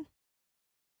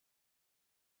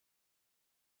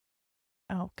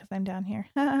 Oh, because I'm down here.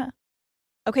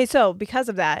 Okay, so because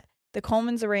of that, the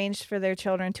Colemans arranged for their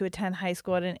children to attend high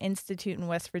school at an institute in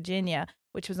West Virginia,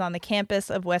 which was on the campus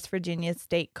of West Virginia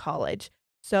State College.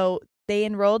 So they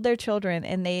enrolled their children,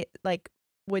 and they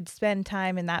would spend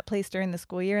time in that place during the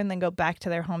school year and then go back to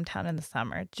their hometown in the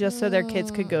summer, just so their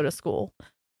kids could go to school.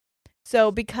 So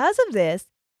because of this,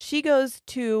 she goes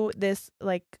to this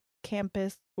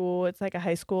campus school. It's like a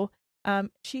high school,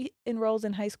 She enrolls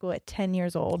in high school at 10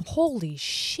 years old. Holy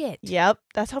shit. Yep,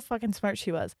 that's how fucking smart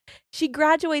she was. She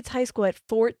graduates high school at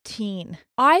 14.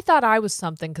 I thought I was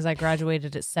something because I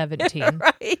graduated at 17.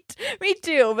 Right, me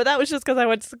too. But that was just because I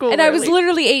went to school. And I was early.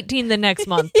 literally 18 the next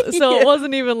month. So Yeah. it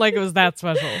wasn't even like it was that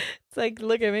special. It's like,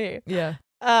 look at me. Yeah.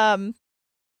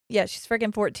 Yeah, she's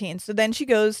freaking 14. So then she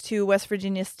goes to West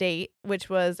Virginia State, which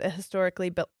was a historically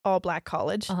all-black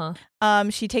college. Uh-huh.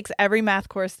 She takes every math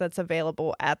course that's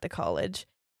available at the college,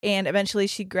 and eventually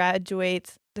she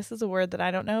graduates. This is a word that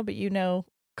I don't know, but you know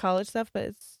college stuff, but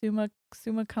it's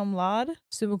summa cum laude.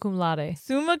 Summa cum laude.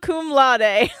 Summa cum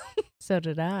laude. So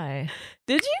did I.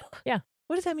 Did you? Yeah.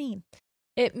 What does that mean?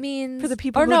 It means For the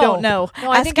people or who no. don't know,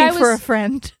 No, I asking think I for a was.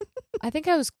 friend. I think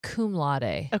I was cum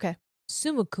laude. Okay.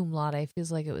 Summa cum laude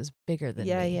feels like it was bigger than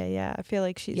me. Yeah. I feel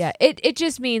like she's Yeah, it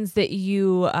just means that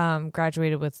you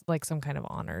graduated with like some kind of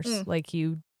honors. Like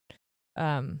you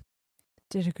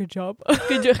did a good job.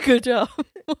 Good job.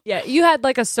 Yeah, you had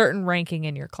like a certain ranking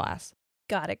in your class.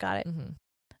 Got it.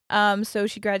 Mm-hmm. So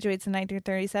she graduates in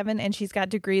 1937, and she's got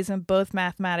degrees in both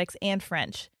mathematics and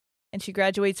French. And she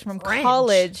graduates from French?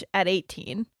 college at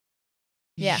 18.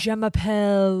 Yeah. Je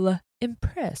m'appelle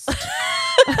impressed.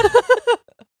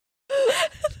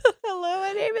 Hello,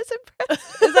 my name is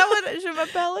Impressed. Is that what Je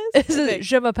m'appelle is?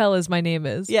 Je m'appelle is my name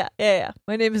is. Yeah.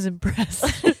 My name is impressed.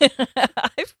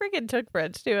 I freaking took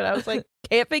French too, and I was like,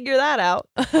 can't figure that out.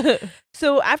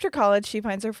 So after college, she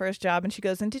finds her first job, and she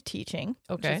goes into teaching,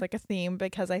 which Okay. is like a theme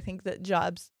because I think that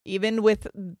jobs, even with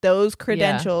those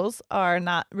credentials, are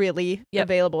not really Yep.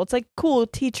 available. It's like, cool,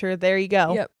 teacher, there you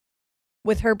go. Yep.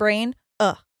 With her brain,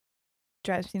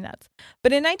 drives me nuts.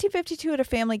 But in 1952, at a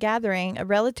family gathering, a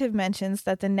relative mentions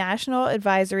that the National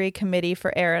Advisory Committee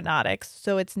for Aeronautics,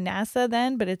 so it's NASA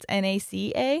then, but it's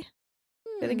NACA.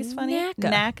 I think it's funny.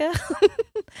 NACA.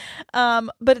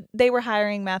 But they were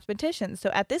hiring mathematicians.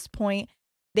 So at this point,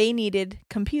 they needed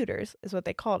computers, is what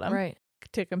they called them, Right.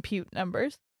 to compute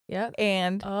numbers. Yep.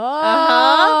 And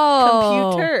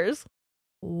Oh. computers.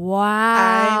 Wow.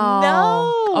 I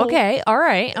know. Okay. All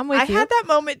right. I'm with I you. had that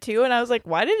moment too, and I was like,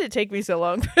 why did it take me so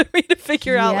long for me to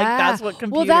figure out like that's what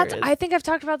computer is? I think I've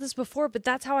talked about this before, but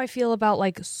that's how I feel about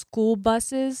like school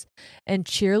buses and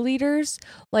cheerleaders,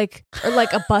 like or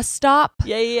like a bus stop.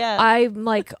 Yeah. I'm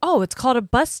like, oh, it's called a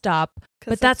bus stop,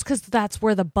 'Cause but that's because that's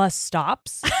where the bus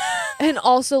stops. And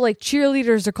also, like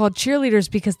cheerleaders are called cheerleaders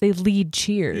because they lead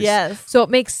cheers. Yes. So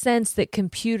it makes sense that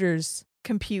computers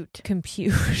compute.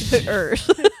 Earth.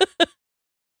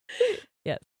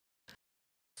 Yes.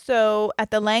 So at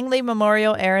the Langley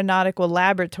Memorial Aeronautical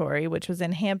Laboratory, which was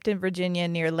in Hampton, Virginia,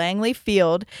 near Langley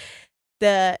Field,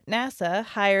 the NASA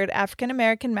hired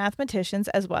African-American mathematicians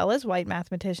as well as white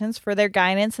mathematicians for their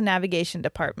guidance and navigation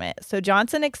department. So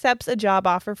Johnson accepts a job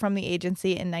offer from the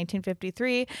agency in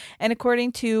 1953, and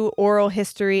according to oral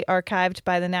history archived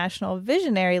by the National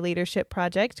Visionary Leadership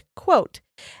Project, quote,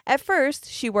 "At first,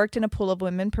 she worked in a pool of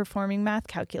women performing math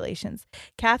calculations.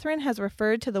 Catherine has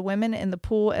referred to the women in the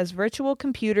pool as virtual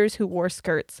computers who wore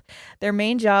skirts. Their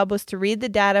main job was to read the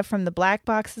data from the black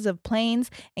boxes of planes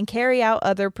and carry out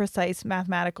other precise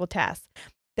mathematical tasks.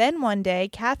 Then one day,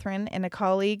 Catherine and a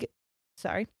colleague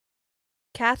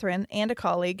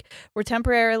were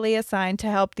temporarily assigned to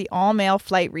help the all-male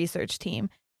flight research team.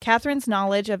 Catherine's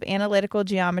knowledge of analytical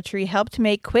geometry helped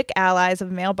make quick allies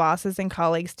of male bosses and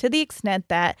colleagues to the extent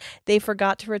that they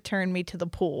forgot to return me to the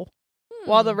pool.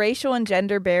 While the racial and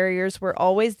gender barriers were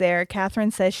always there,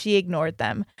 Catherine says she ignored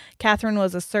them. Catherine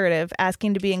was assertive,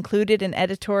 asking to be included in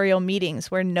editorial meetings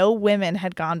where no women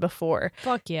had gone before.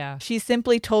 Fuck yeah. She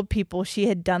simply told people she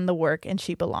had done the work and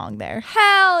she belonged there."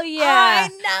 Hell yeah. I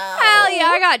know. Hell yeah.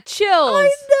 I got chills.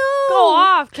 I know. Go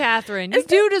off, Catherine. You Isn't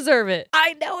do deserve it.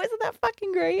 I know. Isn't that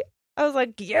fucking great? I was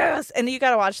like, yes. And you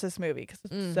got to watch this movie because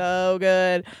it's so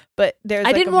good. But there's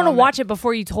I didn't want to watch it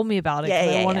before you told me about it. Yeah,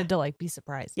 'Cause I yeah, wanted to like be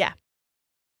surprised. Yeah.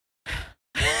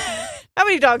 How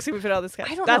many dogs do we fit on this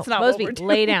couch? I don't That's know. not Mosby, what we're doing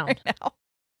lay down. right now.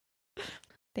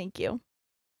 Thank you.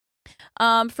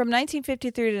 From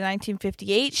 1953 to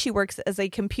 1958, she works as a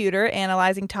computer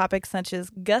analyzing topics such as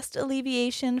gust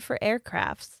alleviation for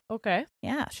aircrafts. Okay.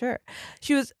 Yeah, sure.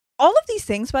 She was all of these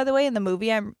things, by the way, in the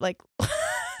movie. I'm like,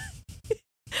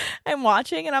 I'm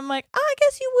watching and I'm like, oh, I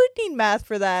guess you would need math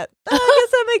for that. Oh, I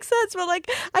guess that makes sense. But like,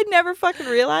 I never fucking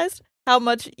realized how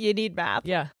much you need math.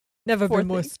 Yeah. Never Poor been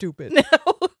more thing. stupid. No,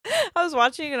 I was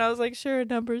watching and I was like, sure,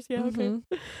 numbers. Yeah,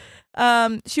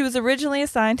 okay. She was originally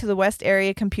assigned to the West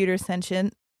Area Computer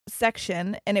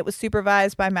section, and it was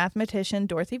supervised by mathematician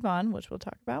Dorothy Vaughan,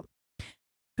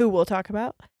 who we'll talk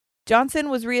about. Johnson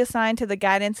was reassigned to the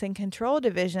Guidance and Control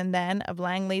Division then of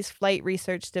Langley's Flight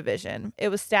Research Division. It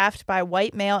was staffed by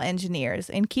white male engineers.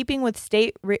 In keeping with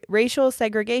state racial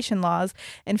segregation laws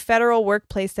and federal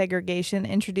workplace segregation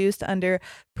introduced under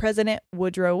President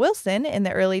Woodrow Wilson in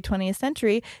the early 20th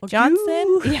century,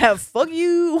 fuck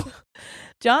you.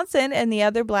 Johnson and the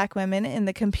other black women in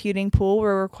the computing pool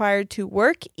were required to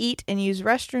work, eat, and use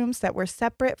restrooms that were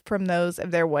separate from those of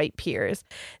their white peers.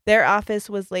 Their office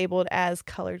was labeled as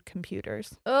colored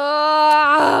computers.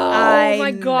 Oh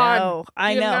my God.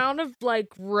 I the know. amount of like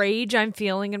rage I'm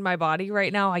feeling in my body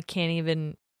right now, I can't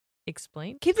even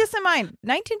explain. Keep this in mind.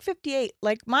 1958.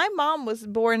 Like, my mom was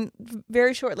born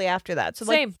very shortly after that. So,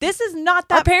 Same. like, this is not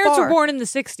that Our parents far. were born in the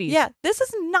 60s. Yeah, this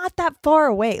is not that far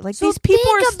away. Like, So these people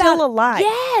think are still about- alive.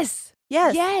 Yes.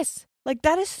 Yes. Yes. Like,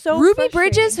 that is so Ruby frustrating.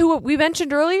 Bridges, who we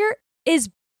mentioned earlier, is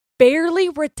barely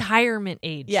retirement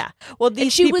age. Yeah. Well,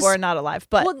 these she people was- are not alive.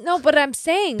 But Well, no, but I'm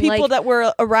saying people like, that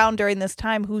were around during this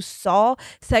time who saw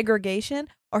segregation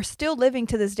are still living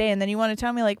to this day. And then you want to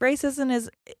tell me, like, racism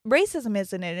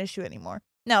isn't an issue anymore.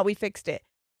 No, we fixed it.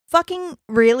 Fucking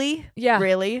really? Yeah.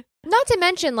 Really? not to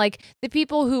mention like the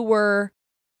people who were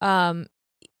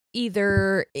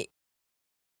either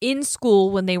in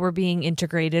school when they were being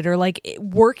integrated or like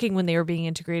working when they were being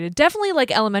integrated. Definitely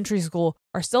like elementary school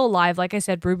are still alive. Like I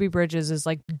said, Ruby Bridges is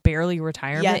like barely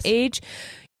retirement age.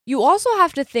 You also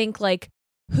have to think like,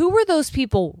 who were those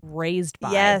people raised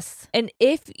by? Yes. And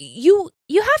if you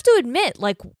have to admit,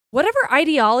 like, whatever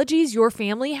ideologies your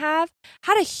family had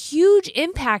a huge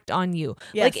impact on you.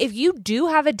 Yes. Like, if you do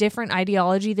have a different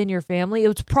ideology than your family,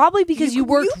 it's probably because you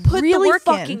worked put the really work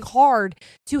in. fucking hard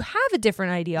to have a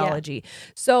different ideology.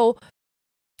 So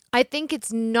I think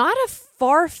it's not a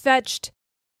far-fetched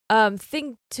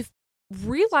thing to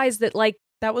realize that, like,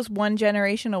 that was one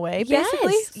generation away,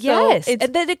 basically. Yes. So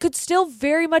And that it could still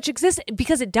very much exist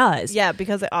because it does. yeah,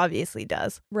 because it obviously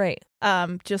does. Right.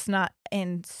 Just not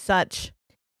in such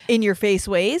in-your-face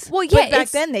ways. Well, yeah, but back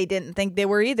then they didn't think they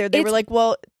were either. They were like,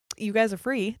 well, you guys are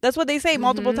free. That's what they say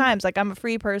multiple times. Like, I'm a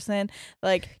free person.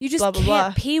 Like, You just blah, blah, can't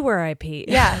blah. pee where I pee.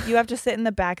 Yeah, you have to sit in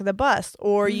the back of the bus,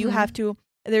 or you have to.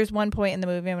 There's one point in the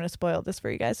movie, I'm going to spoil this for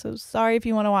you guys, so sorry if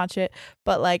you want to watch it,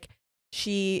 but like,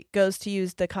 she goes to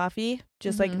use the coffee,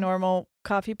 just like normal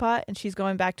coffee pot, and she's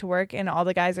going back to work, and all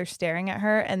the guys are staring at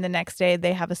her, and the next day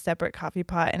they have a separate coffee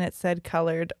pot, and it said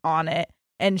colored on it,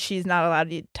 and she's not allowed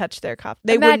to touch their coffee.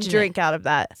 They wouldn't drink out of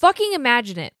that. Fucking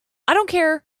imagine it. I don't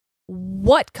care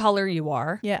what color you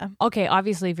are. Yeah. Okay,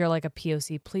 obviously, if you're like a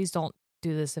POC, please don't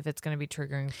do this if it's going to be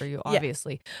triggering for you, Yeah.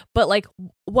 obviously. But like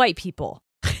white people,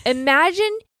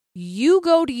 imagine you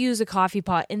go to use a coffee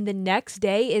pot and the next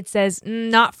day it says,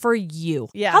 not for you.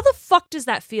 Yeah. How the fuck does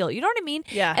that feel? You know what I mean?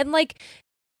 Yeah. And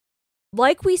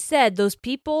like we said, those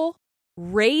people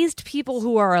raised people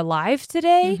who are alive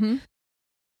today. Mhm.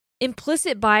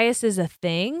 Implicit bias is a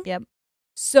thing. Yep.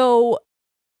 So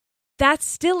that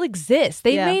still exists.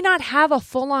 They Yeah. may not have a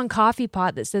full-on coffee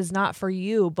pot that says not for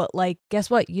you, but like, guess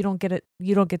what? You don't get it.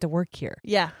 You don't get to work here,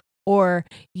 Yeah. or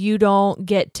you don't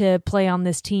get to play on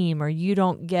this team, or you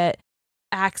don't get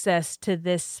access to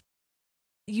this.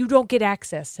 You don't get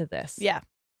access to this. Yeah.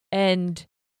 And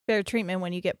Fair treatment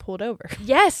when you get pulled over.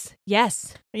 yes,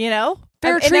 You know?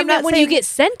 fair And I'm treatment not when saying- you get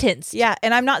sentenced. Yeah,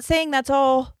 and I'm not saying that's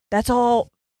all,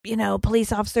 you know,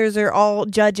 police officers or all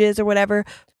judges or whatever,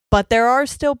 but there are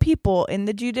still people in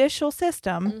the judicial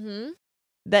system Mm-hmm.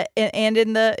 that, and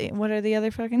in the, what are the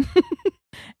other fucking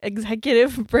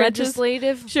executive branches?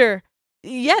 Legislative. Sure.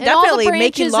 Yeah, And all the definitely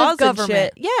making branches of laws and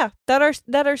government. shit. Yeah,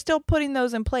 that are still putting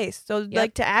those in place. So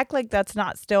like to act like that's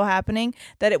not still happening,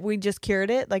 that we just cured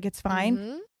it, like it's fine,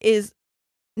 Mhm. is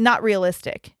not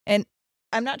realistic. And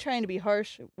I'm not trying to be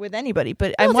harsh with anybody,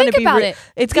 but I Well, want to think be about it.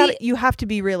 It's got you have to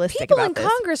be realistic People about in this.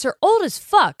 Congress are old as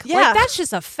fuck. Yeah. Like, that's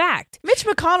just a fact. Mitch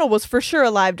McConnell was for sure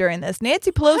alive during this.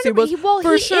 Nancy Pelosi was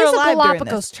for he sure is alive a during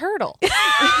Galapagos this. turtle.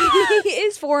 He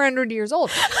is 400 years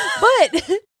old. But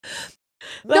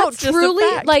no, That's just a truly,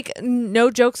 fact. like, no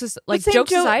jokes, like, But same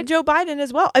jokes aside, Joe Biden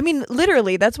as well. I mean,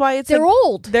 literally, that's why it's they're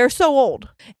old. They're so old.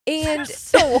 And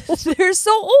so they're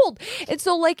so old. And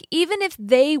so, like, even if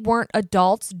they weren't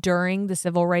adults during the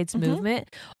civil rights movement,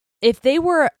 if they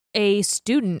were a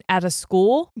student at a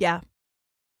school Yeah.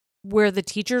 where the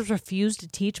teachers refused to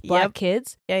teach black Yep.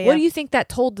 kids, Yeah, what yeah. do you think that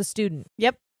told the student?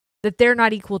 Yep. That they're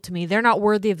not equal to me. They're not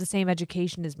worthy of the same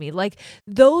education as me. Like,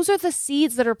 those are the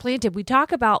seeds that are planted. We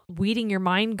talk about weeding your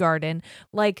mind garden.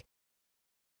 Like,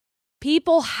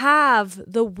 people have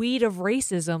the weed of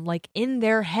racism, like, in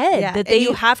their head. Yeah, That and they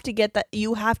you have to get that.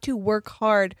 You have to work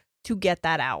hard to get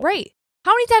that out. Right.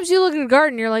 How many times do you look at a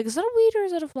garden and you're like, is that a weed or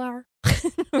is that a flower?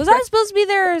 Was I supposed to be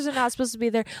there or is it not supposed to be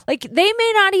there? Like, they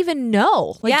may not even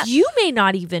know. Like, Yeah. you may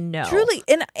not even know. Truly.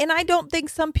 And I don't think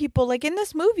some people, like in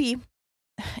this movie,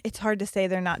 it's hard to say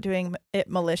they're not doing it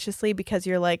maliciously because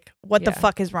you're like, what the Yeah.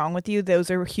 fuck is wrong with you? Those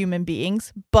are human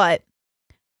beings. But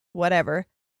whatever.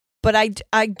 But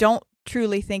I don't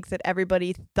truly think that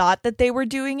everybody thought that they were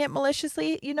doing it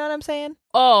maliciously. You know what I'm saying?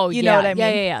 Oh, You know what I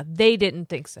mean? Yeah. They didn't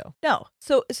think so. No.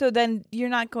 So then you're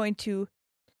not going to.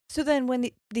 So then when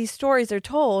these stories are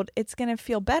told, it's going to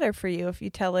feel better for you if you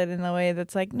tell it in a way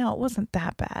that's like, no, it wasn't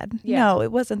that bad. Yeah. No,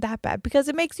 it wasn't that bad because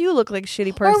it makes you look like a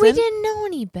shitty person. Or we didn't know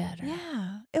any better.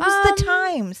 Yeah. It was the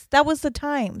times. That was the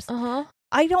times. Uh-huh.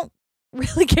 I don't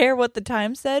really care what the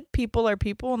Times said. People are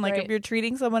people. And like Right. if you're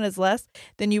treating someone as less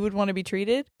than you would want to be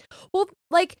treated, Well,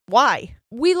 like, why?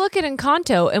 we look at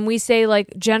Encanto and we say, like,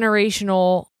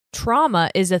 generational trauma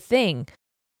is a thing.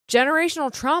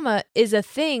 Generational trauma is a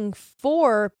thing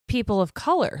for people of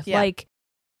color. Yeah. Like,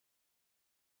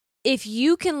 if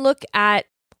you can look at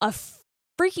a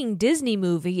freaking Disney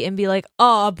movie and be like,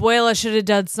 oh, Abuela should have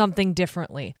done something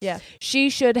differently. Yeah. She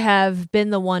should have been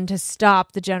the one to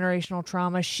stop the generational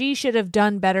trauma. She should have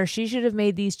done better. She should have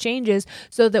made these changes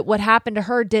so that what happened to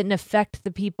her didn't affect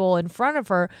the people in front of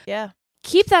her. Yeah.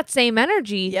 Keep that same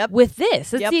energy Yep. with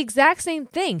this. It's Yep. the exact same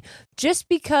thing. Just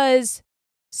because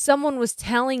someone was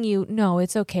telling you, no,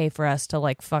 it's okay for us to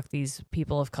like fuck these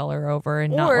people of color over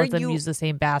and not Or let them you- use the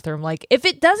same bathroom. Like, if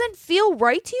it doesn't feel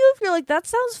right to you, if you're like, that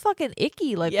sounds fucking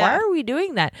icky, like, Yeah. why are we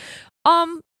doing that?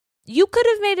 You could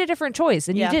have made a different choice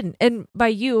and Yeah. you didn't. And by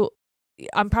you,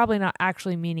 I'm probably not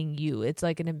actually meaning you. It's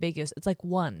like an ambiguous, it's like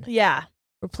one. Yeah.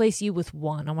 Replace you with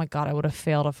one. Oh my God, I would have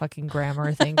failed a fucking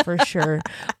grammar thing for sure.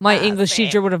 My English Same.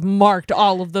 teacher would have marked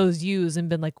all of those U's and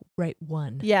been like, write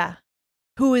one. Yeah.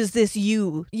 Who is this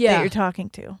you Yeah. that you're talking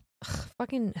to?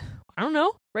 Fucking, I don't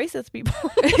know. Racist people.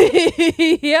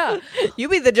 Yeah. You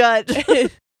be the judge.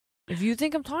 If you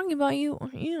think I'm talking about you,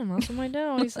 yeah, that's what my dad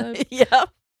always said. Yeah.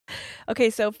 Okay,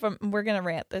 so we're gonna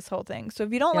rant this whole thing. So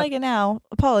if you don't Yep. like it now,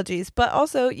 apologies. But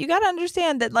also you gotta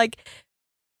understand that like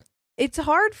it's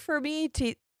hard for me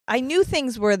to I knew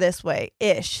things were this way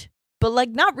ish, but like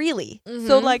not really.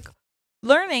 So Mhm. like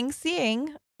learning,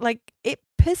 seeing, like it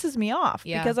pisses me off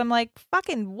Yeah. because I'm like,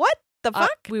 fucking what the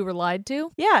fuck? We were lied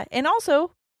to. Yeah. And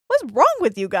also, what's wrong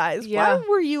with you guys? Yeah. Why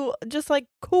were you just like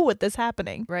cool with this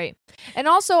happening? Right. And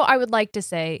also, I would like to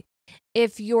say,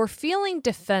 if you're feeling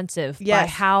defensive by Yes.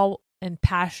 how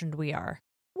impassioned we are,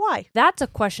 Why? that's a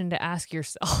question to ask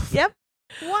yourself. Yep.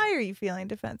 Why are you feeling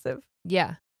defensive?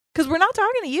 Yeah. Because we're not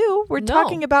talking to you. We're No.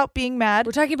 talking about being mad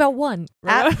We're talking about one.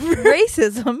 at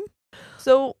racism.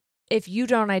 So If you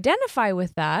don't identify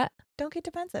with that, don't get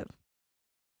defensive.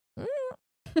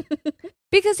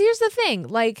 because here's the thing,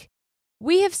 like,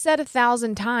 we have said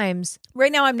 1,000 times,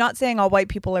 Right now, I'm not saying all white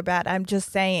people are bad. I'm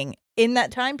just saying in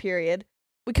that time period,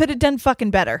 we could have done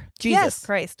fucking better. Jesus Yes.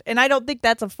 Christ. And I don't think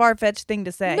that's a far-fetched thing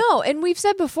to say. no, and we've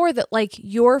said before that, like,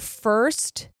 your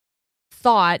first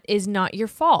thought is not your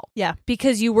fault. Yeah.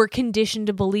 Because you were conditioned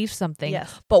to believe something.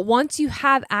 Yes. But once you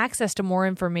have access to more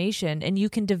information and you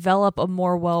can develop a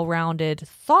more well-rounded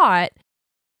thought,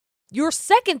 your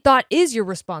second thought is your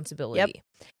responsibility.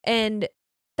 And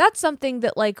that's something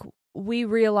that, like, we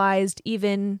realized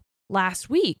even last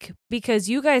week, because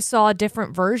you guys saw a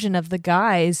different version of the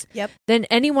guys Yep. than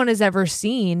anyone has ever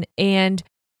seen. And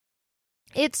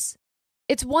it's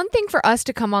one thing for us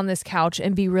to come on this couch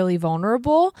and be really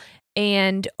vulnerable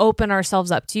and open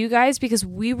ourselves up to you guys, because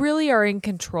we really are in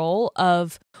control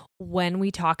of when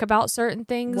we talk about certain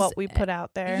things, What we put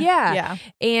out there. Yeah. Yeah.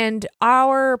 and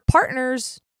our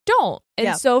partners don't. And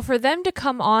Yeah. so for them to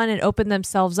come on and open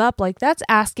themselves up, like, that's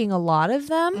asking a lot of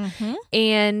them. Mm-hmm.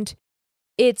 And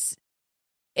it's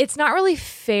not really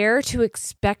fair to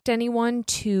expect anyone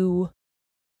to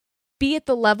be at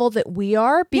the level that we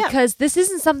are, Yeah. because this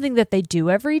isn't something that they do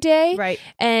every day. Right.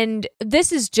 And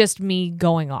this is just me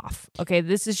going off. Okay,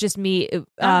 this is just me.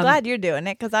 I'm glad you're doing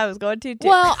it because I was going to too.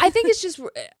 Well, I think it's just,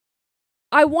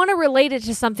 I want to relate it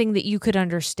to something that you could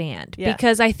understand. Yeah.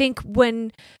 Because I think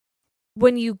when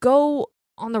you go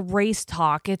on the race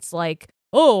talk, it's like,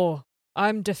 oh,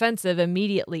 I'm defensive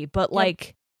immediately. But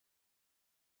like,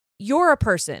 you're a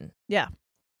person. Yeah.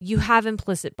 You have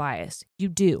implicit bias. You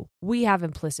do. We have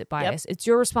implicit bias. It's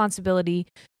your responsibility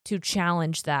to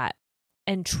challenge that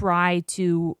and try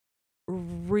to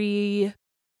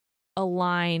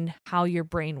realign how your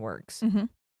brain works. Mhm.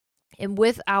 And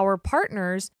with our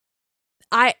partners,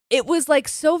 it was like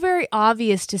so very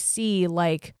obvious to see,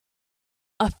 like,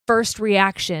 a first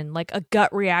reaction, like a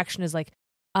gut reaction is like,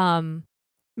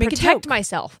 Make a protect joke.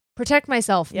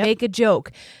 myself, Yep. make a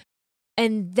joke.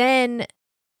 And then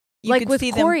You like could with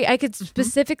see them Corey, I could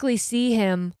specifically see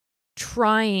him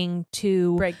trying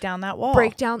to break down that wall.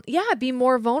 be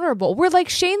more vulnerable. We're like,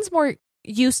 Shane's more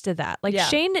used to that. Like, Yeah.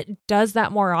 Shane does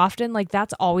that more often. Like,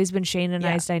 that's always been Shane and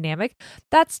Yeah. I's dynamic.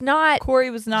 That's not Corey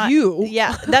was not you.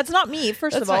 Yeah, that's not me.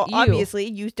 First That's of all, not you. obviously,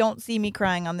 you don't see me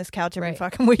crying on this couch every Right.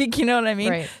 fucking week. You know what I mean?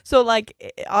 Right. So like,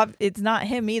 it's not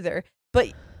him either.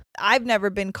 But I've never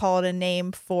been called a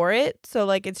name for it. So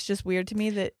like, it's just weird to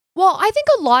me that Well, I think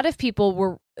a lot of people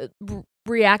were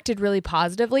reacted really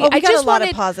positively. we got just a lot wanted,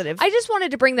 of positive. I just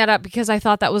wanted to bring that up because I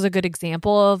thought that was a good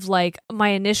example of like my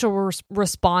initial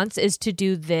response is to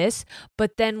do this,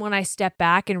 but then when I step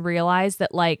back and realize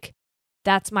that like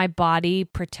that's my body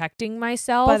protecting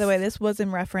myself. By the way, this was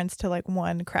in reference to like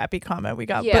one crappy comment we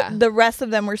got, Yeah. but the rest of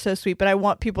them were so sweet. But I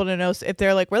want people to know if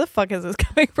they're like, where the fuck is this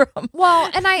coming from? Well,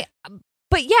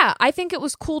 but yeah, I think it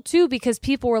was cool too because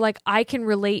people were like, I can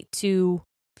relate to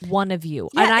one of you.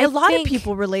 Yeah, and a lot think- of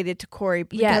people related to Corey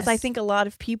because Yes. I think a lot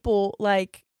of people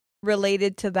like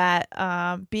related to that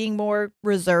being more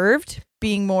reserved,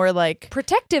 being more like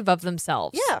protective of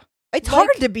themselves. yeah. It's Like- hard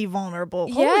to be vulnerable.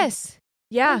 Yes.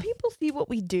 Yeah. When people see what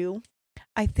we do,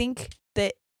 I think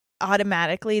that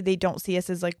automatically they don't see us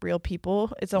as like real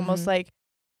people. It's almost Mhm. like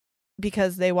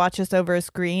because they watch us over a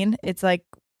screen, it's like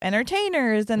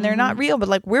entertainers and they're not real, but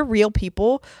like we're real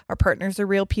people. Our partners are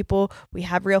real people. We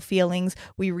have real feelings.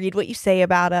 We read what you say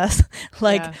about us.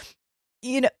 Like, Yeah.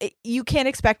 you know, you can't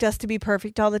expect us to be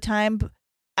perfect all the time.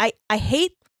 I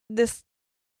hate this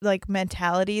like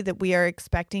mentality that we are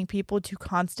expecting people to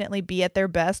constantly be at their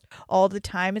best all the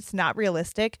time. It's not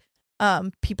realistic.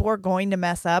 People are going to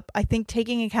mess up. I think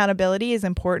taking accountability is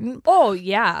important, Oh,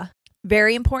 yeah.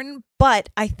 very important. But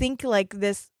I think like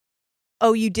this,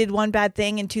 oh, you did one bad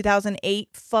thing in 2008,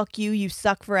 fuck you, you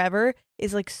suck forever,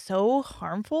 is like so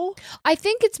harmful. I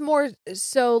think it's more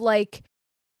so like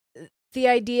the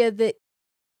idea that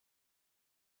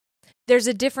there's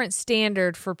a different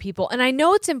standard for people. And I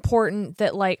know it's important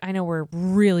that like, I know we're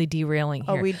really derailing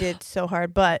here. Oh, we did so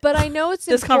hard, but but I know it's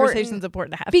this important conversation's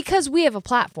important to have. because we have a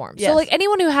platform. Yes. So like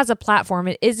anyone who has a platform,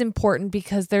 it is important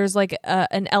because there's like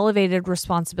an elevated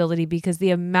responsibility because the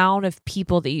amount of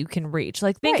people that you can reach.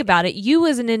 Like think Right. about it. You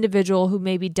as an individual who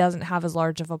maybe doesn't have as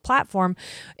large of a platform,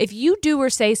 if you do or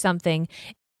say something,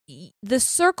 the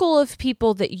circle of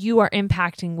people that you are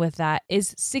impacting with that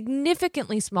is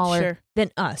significantly smaller Sure.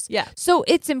 than us. Yeah. So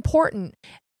it's important.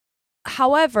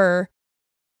 However,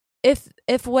 if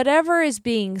whatever is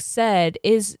being said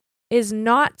is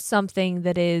not something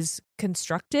that is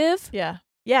constructive, Yeah.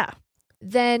 Yeah.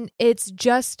 then it's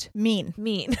just Mean.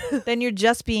 mean. Then you're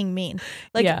just being mean.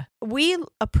 Like Yeah. we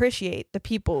appreciate the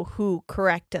people who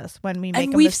correct us when we make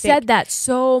And a we've mistake. said that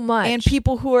so much. And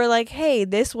people who are like, hey,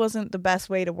 this wasn't the best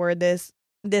way to word this.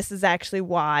 This is actually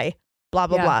why, blah,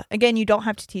 blah, Yeah. blah. Again, you don't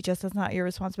have to teach us. That's not your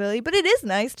responsibility. But it is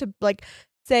nice to like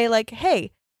say like,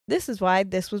 hey, this is why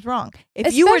this was wrong.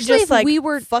 If you were Especially just if like, we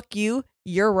were- fuck you,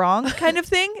 you're wrong kind of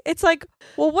thing. It's like,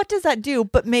 well, what does that do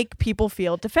but make people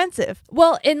feel defensive?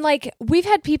 Well, and like we've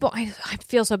had people, I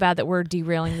feel so bad that we're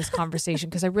derailing this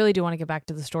conversation because I really do want to get back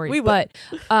to the story. We will. But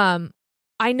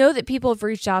I know that people have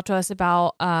reached out to us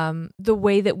about the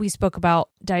way that we spoke about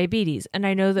diabetes, and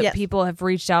I know that Yes. people have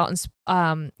reached out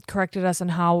and corrected us on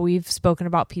how we've spoken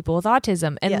about people with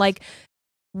autism, and Yes. like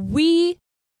we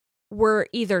were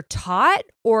either taught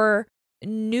or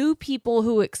knew people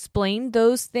who explained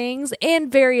those things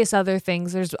and various other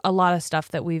things. There's a lot of stuff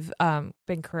that we've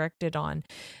been corrected on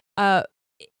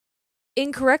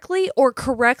incorrectly or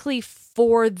correctly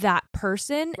for that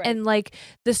person. Right. And like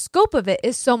the scope of it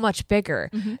is so much bigger.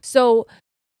 Mhm. So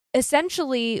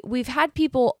essentially we've had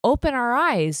people open our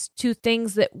eyes to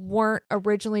things that weren't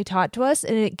originally taught to us,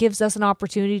 and it gives us an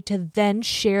opportunity to then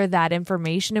share that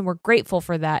information, and we're grateful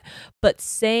for that. But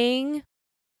saying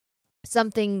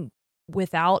something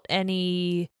without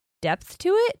any depth to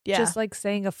it, Yeah. just like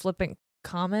saying a flippant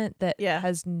comment that Yeah.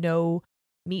 has no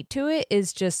meat to it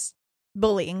is just,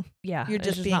 Bullying. yeah, You're it's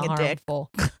just being not a dick. harmful.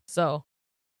 So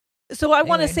So I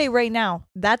want to Anyway. say right now,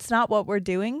 that's not what we're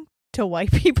doing to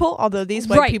white people, although these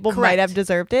white Right, people might correct. have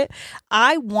deserved it.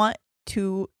 I want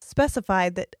to specify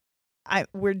that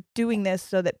we're doing this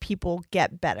so that people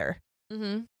get better,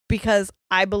 because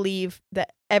I believe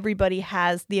that everybody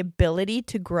has the ability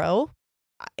to grow.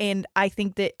 And I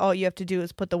think that all you have to do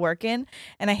is put the work in.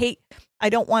 And I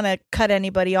don't want to cut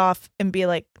anybody off and be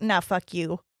like, nah, fuck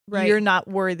you. Right. you're not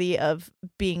worthy of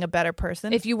being a better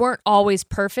person. If you weren't always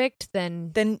perfect,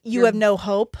 then then you you're- have no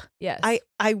hope. yes.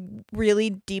 I really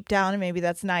deep down, and maybe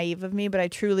that's naive of me, but I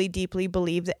truly deeply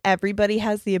believe that everybody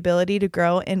has the ability to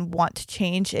grow and want to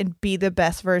change and be the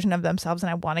best version of themselves. And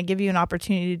I want to give you an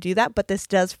opportunity to do that. But this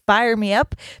does fire me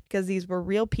up because these were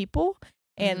real people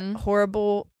and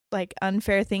horrible, like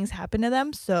unfair things happen to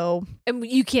them. So and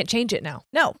you can't change it now.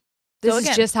 no, This So is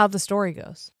again, just how the story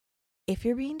goes. if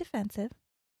you're being defensive,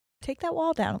 take that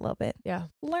wall down a little bit. Yeah.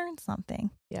 Learn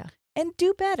something. Yeah. And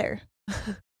do better.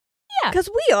 Yeah. Because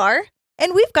we are.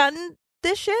 And we've gotten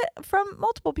this shit from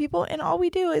multiple people. And all we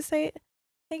do is say,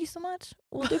 thank you so much.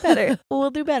 We'll do better. We'll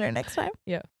do better next time.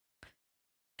 Yeah.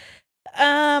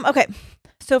 Okay.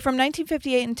 So from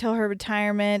 1958 until her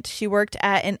retirement, she worked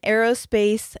at as an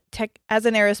aerospace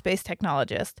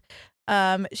technologist.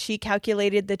 She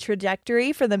calculated the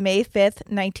trajectory for the May 5th,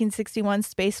 1961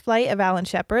 space flight of Alan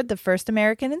Shepard, the first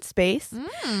American in space.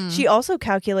 She also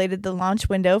calculated the launch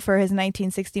window for his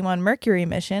 1961 Mercury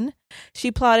mission.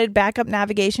 She plotted backup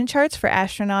navigation charts for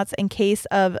astronauts in case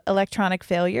of electronic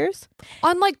failures.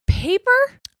 On like paper?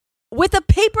 With a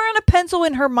paper and a pencil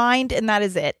in her mind, and that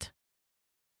is it.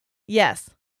 Yes,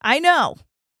 I know.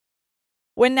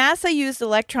 When NASA used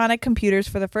electronic computers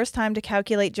for the first time to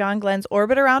calculate John Glenn's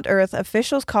orbit around Earth,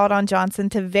 officials called on Johnson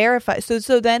to verify.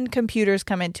 So then computers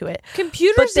come into it.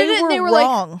 Computers But they did it, were and they were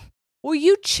wrong. like, will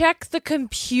you check the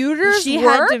computers She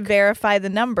work? had to verify the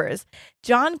numbers.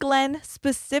 John Glenn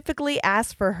specifically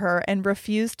asked for her and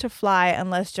refused to fly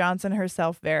unless Johnson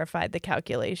herself verified the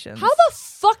calculations. How the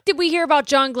fuck did we hear about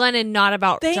John Glenn and not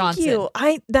about Thank Johnson? you.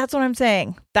 That's what I'm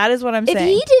saying. That is what I'm If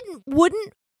saying. he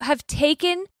wouldn't have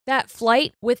taken that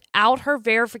flight without her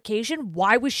verification,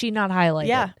 why was she not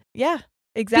highlighted? Yeah,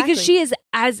 exactly. Because she is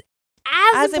as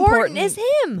important as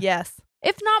him, Yes.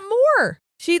 if not more.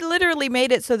 She literally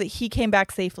made it so that he came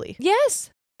back safely.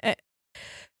 Yes.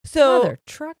 So Mother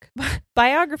truck.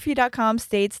 biography.com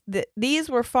states that these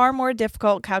were far more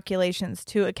difficult calculations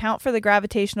to account for the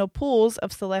gravitational pulls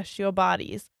of celestial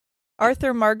bodies.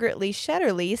 Arthur Margaret Lee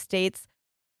Shetterly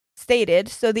stated,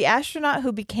 so the astronaut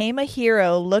who became a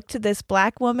hero looked to this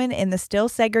black woman in the still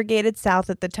segregated South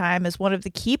at the time as one of the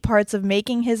key parts of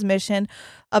making his mission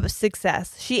a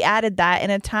success. She added that in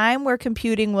a time where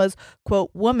computing was, quote,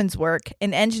 woman's work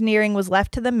and engineering was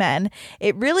left to the men,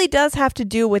 it really does have to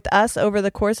do with us over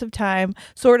the course of time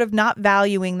sort of not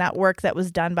valuing that work that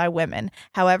was done by women,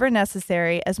 however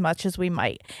necessary, as much as we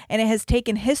might. And it has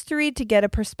taken history to get a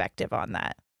perspective on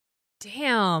that.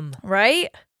 Damn. Right?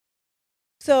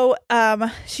 So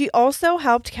she also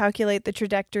helped calculate the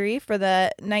trajectory for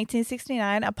the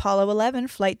 1969 Apollo 11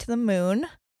 flight to the moon.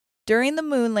 During the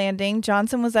moon landing,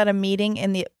 Johnson was at a meeting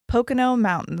in the Pocono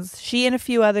Mountains. She and a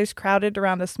few others crowded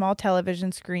around a small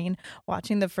television screen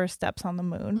watching the first steps on the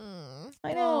moon.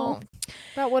 I know.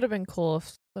 That would have been cool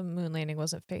if the moon landing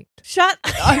wasn't faked. Shut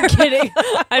I'm kidding.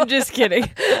 I'm just kidding.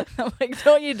 I'm like,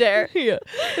 don't you dare. Yeah.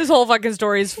 This whole fucking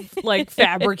story is like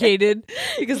fabricated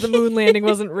because the moon landing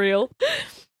wasn't real.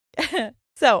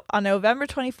 So on November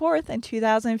 24th in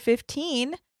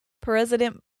 2015,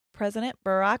 President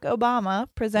Barack Obama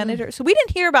presented her. So we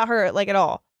didn't hear about her like at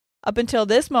all up until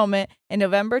this moment in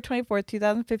November 24th,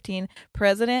 2015.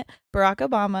 President Barack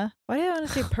Obama. Why do I want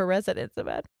to say president so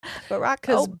bad? Barack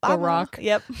 'Cause Obama. Barack.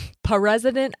 Yep.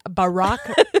 President Barack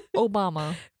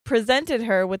Obama. Presented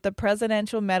her with the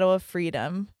Presidential Medal of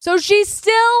Freedom. So she's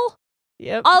still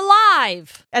Yep.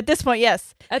 alive At this point,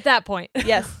 yes. at that point.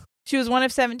 Yes. She was one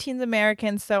of 17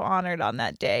 Americans so honored on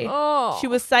that day. Oh. She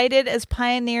was cited as a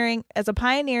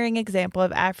pioneering example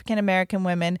of African American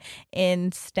women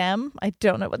in STEM. I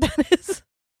don't know what that is.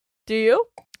 Do you?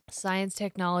 Science,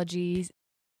 technology,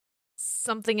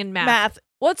 something in math. Math.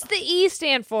 What's the E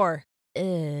stand for?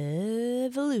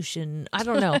 Evolution. I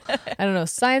don't know. I don't know.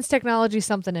 Science, technology,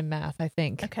 something in math, I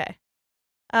think. Okay.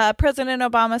 President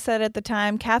Obama said at the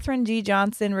time, Katherine G.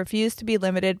 Johnson refused to be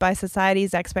limited by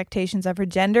society's expectations of her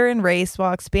gender and race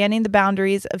while expanding the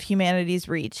boundaries of humanity's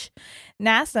reach.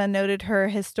 NASA noted her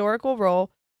historical role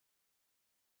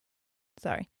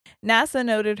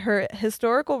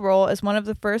as one of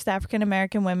the first African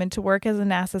American women to work as a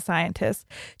NASA scientist.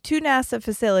 2 NASA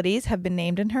facilities have been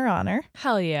named in her honor.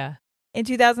 Hell yeah. In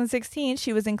 2016,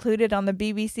 she was included on the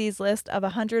BBC's list of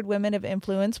 100 women of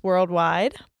influence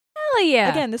worldwide. Hell yeah.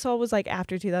 Again, this all was like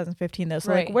after 2015 though,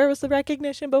 so Right. like where was the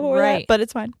recognition before that? Right. But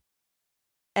it's fine.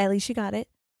 At least she got it.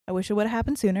 I wish it would have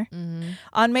happened sooner. Mhm.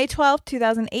 On May 12th,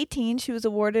 2018, she was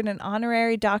awarded an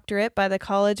honorary doctorate by the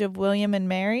College of William and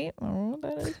Mary. I don't know what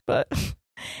that is, but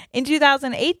In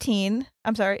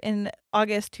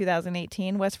August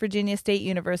 2018, West Virginia State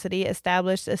University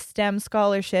established a STEM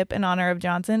scholarship in honor of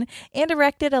Johnson and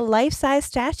erected a life-size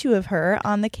statue of her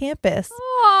on the campus.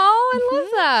 Oh, I love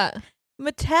that.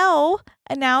 Mattel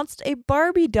announced a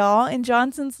Barbie doll in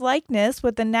Johnson's likeness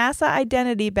with the NASA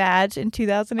identity badge in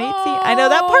 2018. I know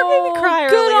that part made me cry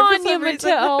good earlier on for some you,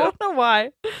 reason. Mattel. I don't know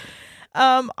why.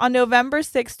 On November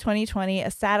 6, 2020,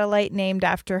 a satellite named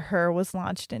after her was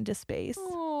launched into space.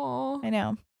 Oh, I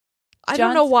know. I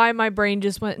don't know why my brain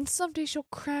just went, and someday she'll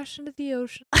crash into the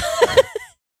ocean.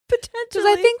 Potentially. Because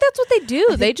I think that's what they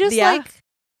do. They just I like,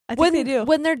 think when they do.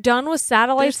 when they're done with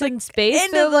satellites They're in just space,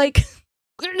 into they're like,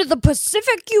 into the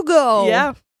Pacific you go.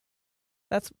 Yeah.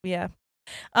 Yeah.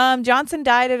 Johnson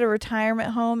died at a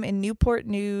retirement home in Newport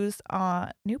News.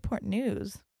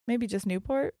 Maybe just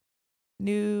Newport?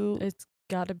 It's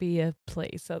got to be a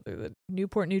place other than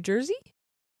Newport, New Jersey?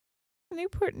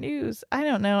 Newport News. I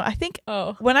don't know. I think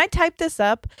Oh. when I type this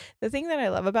up, the thing that I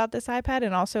love about this iPad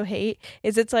and also hate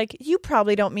is it's like, you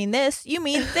probably don't mean this. You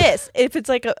mean this. If it's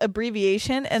like an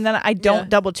abbreviation, and then I don't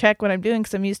double check what I'm doing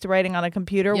because I'm used to writing on a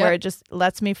computer where it just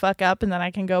lets me fuck up and then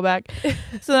I can go back.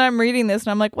 So then I'm reading this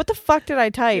and I'm like, what the fuck did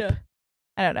I type? Yeah.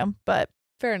 I don't know. But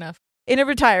Fair enough. in a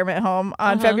retirement home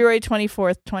on February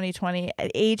 24th, 2020 at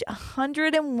age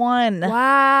 101.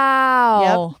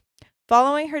 Wow. Yep.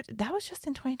 Following her, that was just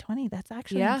in 2020. That's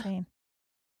actually Yeah. insane.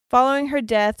 Following her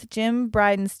death, Jim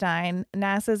Bridenstine,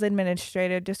 NASA's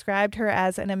administrator, described her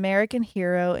as an American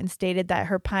hero and stated that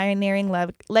her pioneering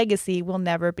legacy will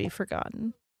never be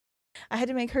forgotten. I had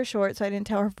to make her short, so I didn't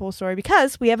tell her full story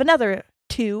because we have another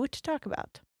two to talk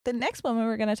about. The next woman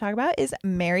we're going to talk about is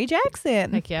Mary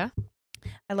Jackson. Heck yeah.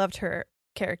 I loved her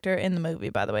character in the movie,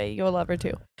 by the way. You'll love her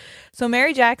too. So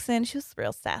Mary Jackson, she was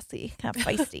real sassy, kind of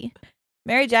feisty.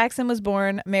 Mary Jackson was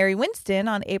born Mary Winston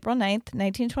on April 9th,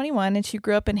 1921, and she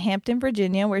grew up in Hampton,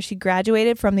 Virginia, where she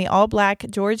graduated from the all-black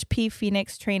George P.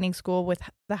 Phoenix Training School with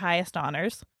the highest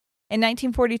honors. In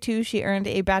 1942, she earned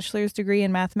a bachelor's degree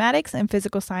in mathematics and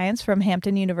physical science from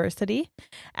Hampton University.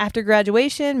 After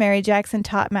graduation, Mary Jackson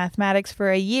taught mathematics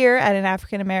for a year at an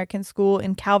African-American school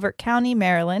in Calvert County,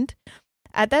 Maryland.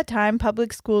 At that time,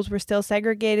 public schools were still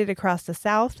segregated across the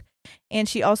South, and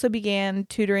she also began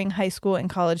tutoring high school and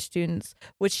college students,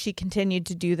 which she continued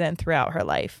to do then throughout her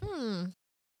life.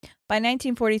 By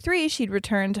 1943, she'd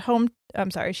returned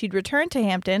to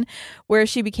Hampton, where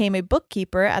she became a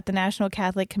bookkeeper at the National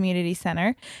Catholic Community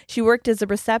Center. She worked as a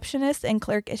receptionist and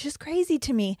clerk. It's just crazy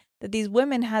to me that these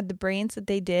women had the brains that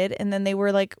they did, and then they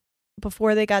were like,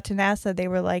 before they got to NASA, they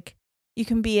were like, you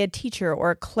can be a teacher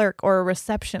or a clerk or a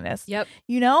receptionist. Yep.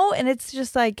 You know? And it's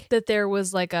just like That there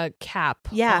was like a cap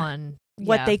on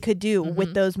what they could do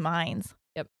with those minds.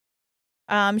 Yep.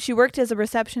 She worked as a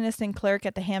receptionist and clerk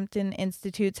at the Hampton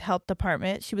Institute's health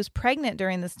department. She was pregnant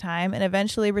during this time and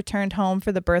eventually returned home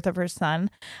for the birth of her son.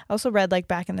 I also read like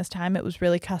back in this time, it was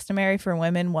really customary for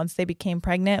women once they became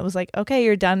pregnant. It was like, okay,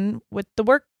 you're done with the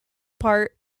work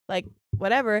part, like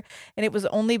whatever. And it was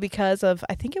only because of,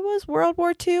 I think it was World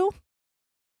War II,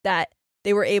 that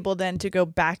they were able then to go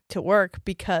back to work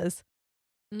because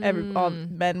all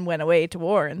men went away to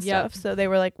war and stuff. So they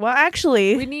were like, well,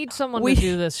 actually, we need someone to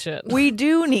do this shit. We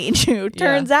do need you,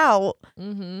 turns out.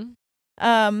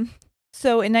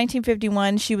 So in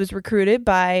 1951, she was recruited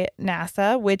by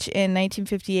NASA, which in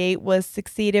 1958 was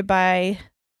succeeded by,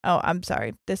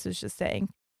 this is just saying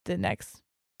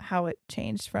how it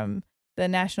changed from the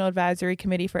National Advisory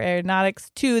Committee for Aeronautics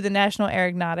to the National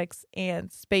Aeronautics and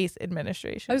Space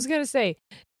Administration. I was going to say,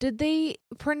 did they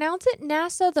pronounce it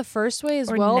NASA the first way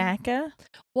as or well? NACA?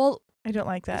 Well, I don't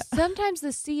like that. Sometimes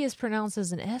the C is pronounced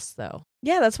as an S, though.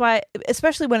 Yeah, that's why,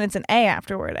 especially when it's an A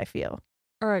afterward, I feel.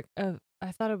 Or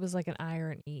I thought it was like an I or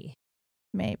an E.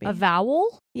 Maybe. A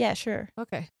vowel? Yeah, sure.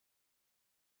 Okay.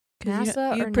 'Cause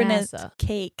NASA you or pronounce NASA?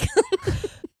 cake.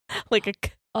 Like a,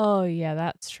 Oh, yeah,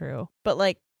 that's true. but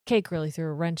like, Cake really threw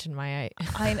a wrench in my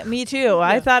eye. me too.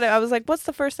 I thought I was like, what's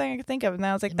the first thing I could think of? And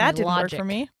I was like, In that my didn't logic. work for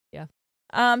me. Yeah.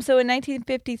 So in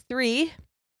 1953,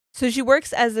 so she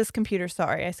works as this computer.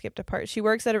 Sorry, I skipped a part. She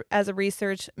works as a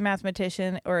research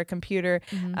mathematician or a computer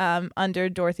under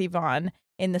Dorothy Vaughan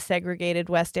in the segregated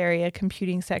West Area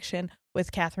computing section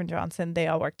with Katherine Johnson. They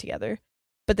all work together.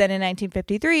 But then in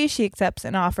 1953, she accepts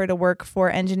an offer to work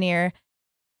for engineer.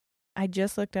 I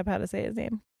just looked up how to say his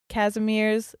name.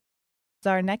 Kazimierz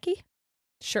Czarnecki.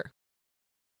 Sure.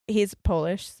 He's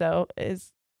Polish, so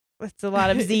it's a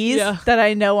lot of Z's Yeah. that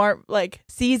I know aren't like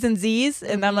C's and Z's,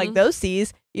 and I'm like, those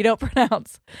C's you don't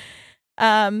pronounce.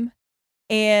 And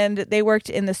they worked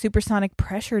in the supersonic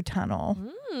pressure tunnel.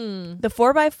 The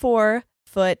 4x4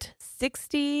 foot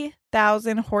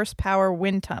 60,000 horsepower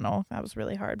wind tunnel. That was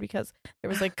really hard because there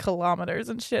was like kilometers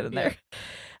and shit in there.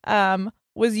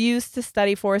 Was used to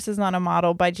study forces on a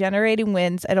model by generating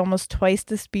winds at almost twice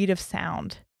the speed of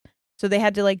sound. So they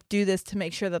had to like do this to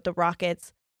make sure that the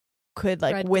rockets could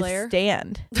like Red glare.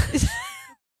 withstand.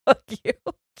 Fuck you.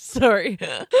 Sorry.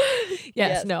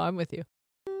 Yes, no, I'm with you.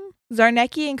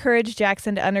 Zarnecki encouraged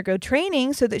Jackson to undergo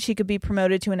training so that she could be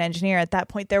promoted to an engineer. At that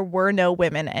point, there were no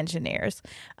women engineers.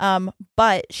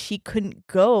 But she couldn't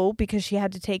go because she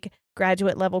had to take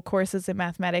graduate level courses in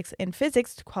mathematics and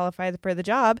physics to qualify for the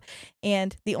job.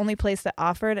 And the only place that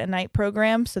offered a night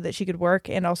program so that she could work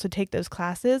and also take those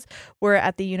classes were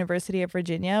at the University of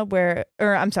Virginia, we're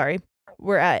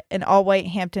at an all-white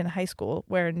Hampton high school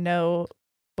where no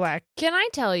black. Can I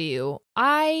tell you,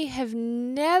 I have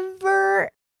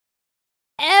never,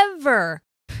 ever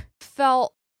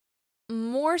felt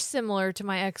more similar to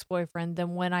my ex-boyfriend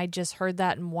than when I just heard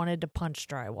that and wanted to punch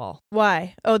drywall.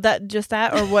 Why? Oh, that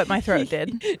or what my throat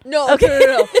did? No, Okay.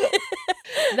 no.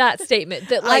 That statement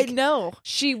that like I know.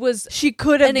 she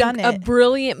could have done a it.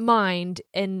 brilliant mind,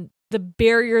 and the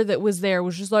barrier that was there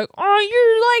was just like,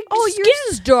 your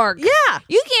skin's dark. Yeah.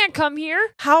 You can't come here.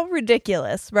 How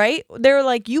ridiculous, right? They were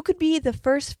like, you could be the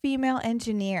first female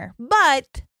engineer,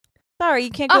 but sorry,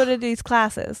 you can't go to these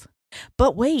classes.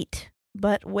 But wait.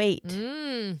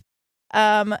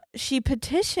 She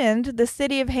petitioned the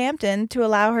city of Hampton to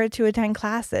allow her to attend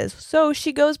classes. So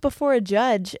she goes before a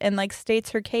judge and like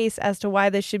states her case as to why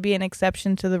this should be an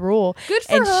exception to the rule. Good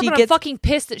for and her, she but I'm gets fucking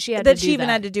pissed that she had to do that. That she even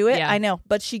had to do it. Yeah. I know,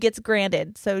 but she gets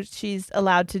granted, so she's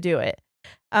allowed to do it.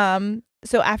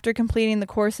 So after completing the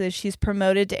courses, she's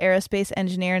promoted to aerospace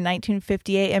engineer in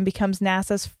 1958 and becomes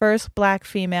NASA's first black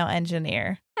female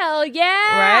engineer. Hell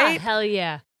yeah. Right? Hell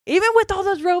yeah. Even with all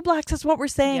those roadblocks, that's what we're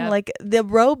saying. Yep. Like the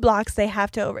roadblocks they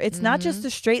have to over. It's not just a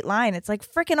straight line. It's like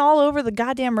freaking all over the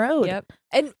goddamn road. Yep.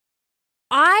 And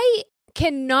I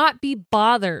cannot be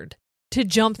bothered to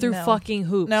jump through No. fucking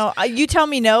hoops. No, you tell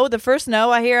me no. The first no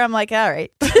I hear, I'm like, all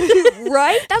right.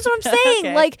 Right? That's what I'm saying.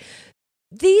 Okay. Like,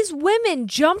 these women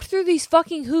jumped through these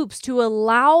fucking hoops to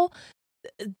allow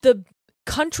the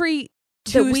country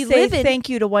to that we say live in. thank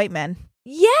you to white men.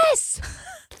 Yes.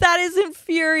 That is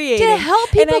infuriating. To help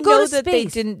And people I go know to that they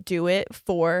space. didn't do it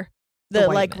for The the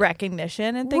white like men.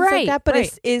 recognition and things Right, like that, but right.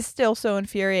 it is still so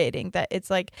infuriating that it's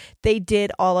like they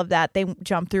did all of that. They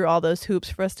jumped through all those hoops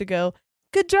for us to go,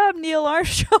 good job, Neil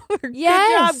Armstrong. Or,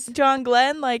 Yes. Good job, John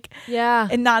Glenn. Like, Yeah.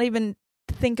 and not even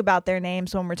think about their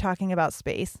names when we're talking about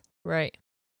space. Right.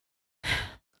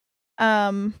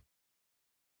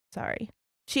 Sorry.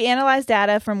 She analyzed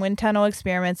data from wind tunnel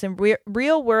experiments and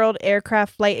real-world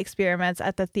aircraft flight experiments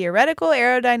at the Theoretical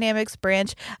Aerodynamics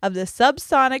branch of the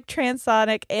Subsonic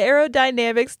Transonic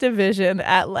Aerodynamics Division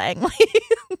at Langley.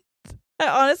 That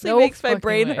honestly No makes my fucking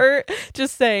brain way. hurt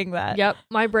just saying that. Yep.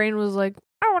 My brain was like,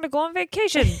 I want to go on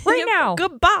vacation right now.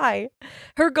 Goodbye.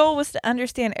 Her goal was to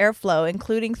understand airflow,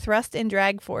 including thrust and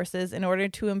drag forces, in order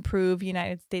to improve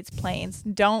United States planes.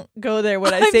 Don't go there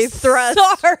when I say thrust.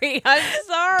 Sorry. I'm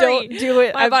sorry. Don't do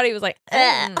it. My body was like,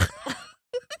 remember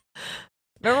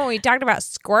when we talked about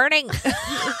squirting?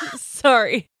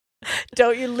 Sorry.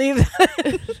 Don't you leave that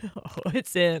in. No,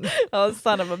 it's in. Oh,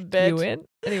 son of a bitch. You in?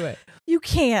 Anyway. You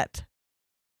can't.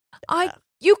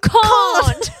 You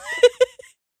can't.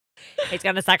 He's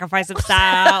going to sacrifice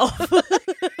himself.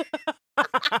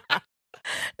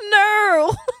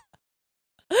 No.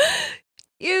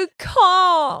 You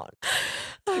can't.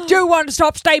 Do you want to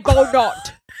stop stable or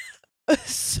not?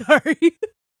 Sorry.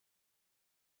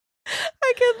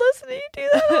 I could listen to you do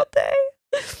that all day.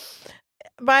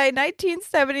 By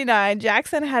 1979,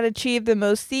 Jackson had achieved the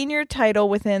most senior title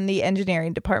within the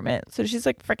engineering department. So she's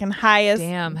like freaking highest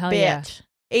Damn, hell bitch. yeah.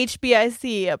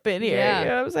 HBIC up in here. Yeah. You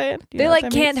know what I'm saying? You They know what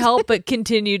like that can't means? help but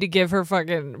continue to give her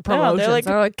fucking promotions. like-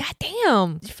 They're like, God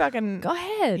damn. You fucking Go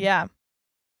ahead. Yeah.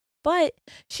 But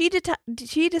she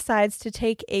decides to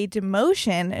take a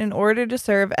demotion in order to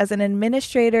serve as an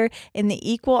administrator in the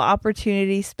equal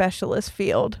opportunity specialist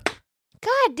field.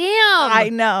 God damn. I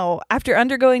know. After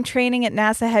undergoing training at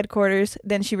NASA headquarters,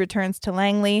 then she returns to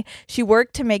Langley. She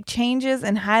worked to make changes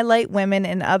and highlight women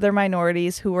and other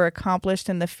minorities who were accomplished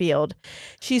in the field.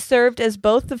 She served as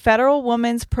both the Federal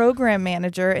Women's Program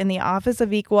Manager in the Office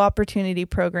of Equal Opportunity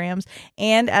Programs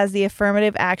and as the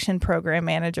Affirmative Action Program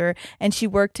Manager, and she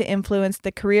worked to influence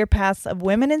the career paths of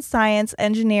women in science,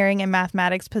 engineering, and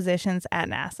mathematics positions at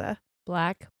NASA.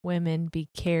 Black women be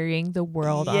carrying the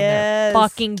world on Yes. their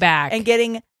fucking back. And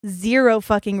getting zero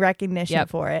fucking recognition Yep.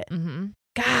 for it. Mm-hmm.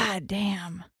 God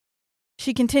damn.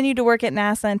 She continued to work at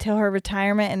NASA until her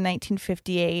retirement in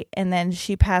 1958, and then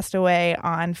she passed away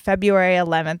on February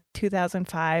 11th,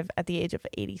 2005, at the age of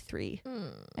 83.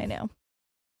 I know.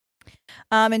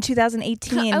 In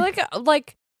 2018, I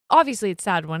like obviously it's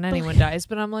sad when anyone dies,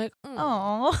 but I'm like,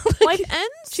 oh, life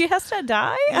ends. She has to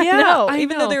die. Yeah, I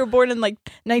even know. though they were born in like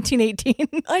 1918.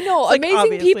 I know, It's like, amazing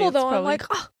obviously, people it's though. I'm probably- like,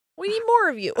 we need more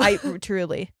of you. I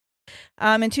truly.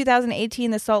 In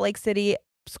 2018, the Salt Lake City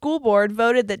School Board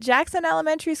voted that Jackson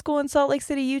Elementary School in Salt Lake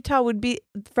City, Utah would be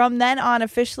from then on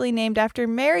officially named after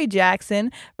Mary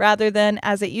Jackson rather than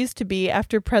as it used to be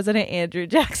after President Andrew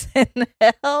Jackson.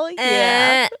 Hell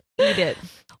yeah. Eat it.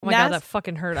 Oh my Nas- god, that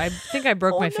fucking hurt. I think I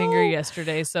broke Oh, my finger no.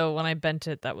 yesterday, so when I bent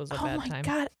it, that was a Oh bad my time.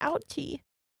 God. Ouchie.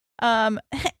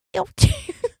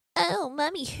 Ouchie. Oh,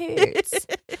 mommy hurts.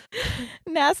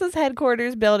 NASA's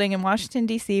headquarters building in Washington,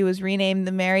 D.C. was renamed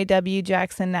the Mary W.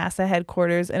 Jackson NASA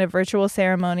headquarters in a virtual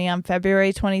ceremony on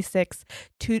February 26,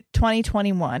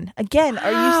 2021. Again,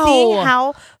 are you seeing Wow.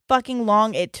 how fucking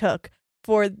long it took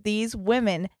for these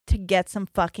women to get some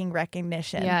fucking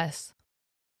recognition? Yes.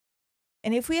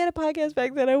 And if we had a podcast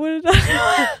back then, I would have done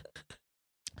it.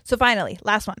 So finally,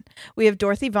 last one. We have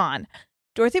Dorothy Vaughan.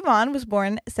 Dorothy Vaughan was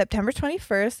born September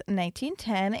 21st,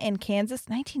 1910 in Kansas.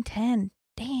 1910.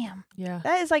 Damn. Yeah.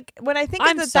 That is like, when I think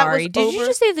I'm that sorry. that was Did you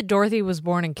just say that Dorothy was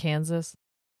born in Kansas?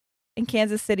 in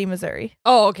Kansas City, Missouri.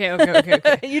 Oh, okay.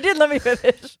 You did let me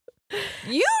finish.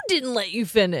 You didn't let you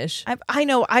finish. I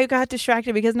know. I got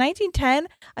distracted because 1910,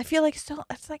 I feel like still,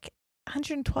 it's like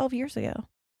 112 years ago.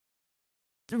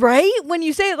 Right? When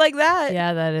you say it like that.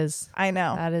 Yeah, that is I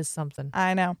know. something.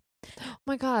 I know. Oh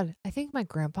my god, I think my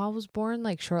grandpa was born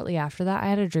like shortly after that. I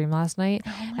had a dream last night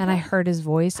Oh and I heard his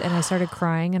voice and I started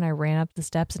crying and I ran up the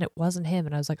steps and it wasn't him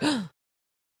and I was like,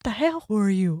 the hell? who are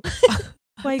you?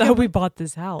 Why you Thought got we bought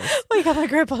this house. why you got my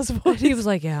grandpa's And voice? he was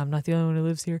like, yeah, I'm not the only one who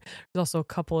lives here. There's also a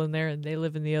couple in there and they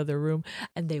live in the other room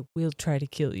and they will try to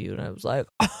kill you. And I was like,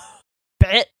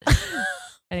 bet.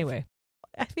 Anyway,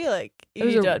 I feel like It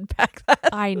was you a- need to unpack that.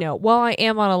 I know. Well, I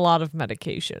am on a lot of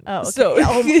medication. Oh, okay. So,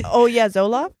 oh, yeah,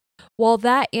 Zoloft? well,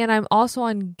 that and I'm also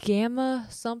on gamma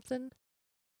something.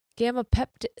 Gamma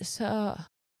peptide.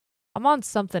 I'm on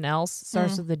something else.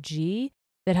 Starts with a G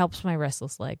that helps my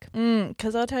restless leg.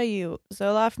 Because I'll tell you,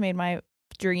 Zoloft made my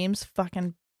dreams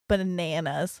fucking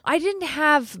bananas. I didn't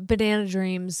have banana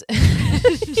dreams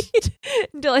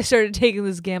until I started taking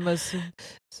this gamma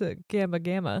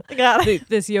Got it.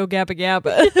 this yo gabba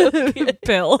gabba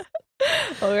pill.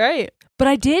 All right. But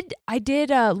I did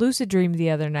lucid dream the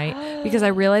other night because I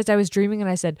realized I was dreaming and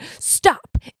I said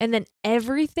stop, and then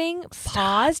everything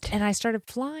paused and I started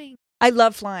flying. I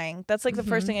love flying. That's like the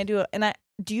first Mhm. thing I do. And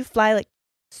do you fly like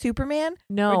Superman?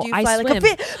 No, Or do you I fly swim. like a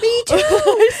fish? Me too.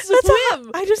 I That's how-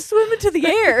 swim. I just swim into the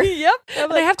air. Yep. I'm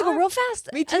And I like, have to go "Oh." real fast.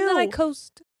 Me And then I too.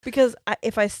 coast. Because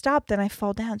if I stop, then I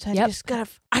fall down. So I Yep. just gotta.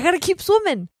 I gotta keep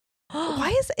swimming.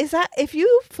 Why is that? If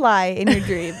you fly in your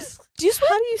dreams, do you swim?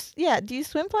 How do you? Yeah. Do you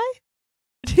swim fly?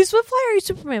 Do you swim fly or you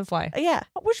Superman fly? Yeah.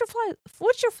 What's your flight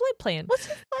plan? What's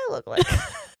your fly look like?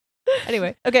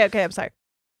 Anyway, Okay. I'm sorry.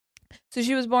 So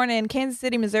she was born in Kansas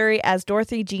City, Missouri, as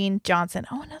Dorothy Jean Johnson.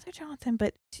 Oh, another Johnson,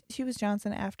 but she was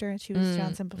Johnson after, and she was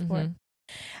Johnson before. mhm.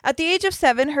 At the age of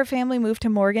 7, her family moved to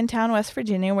Morgantown, West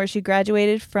Virginia, where she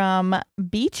graduated from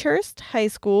Beechhurst High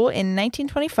School in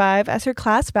 1925 as her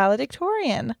class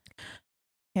valedictorian.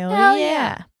 Hell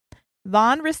yeah.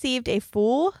 Vaughn received a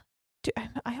full...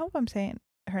 I hope I'm saying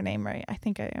her name right. I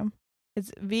think I am.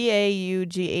 It's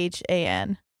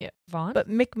Vaughan. Yeah, Vaughn. But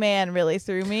McMahon really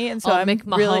threw me, and so I'm Mick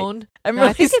really... Mahone. I'm No, really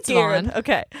I think it's scared. Vaughn.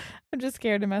 Okay, I'm just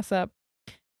scared to mess up.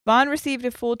 Vaughn received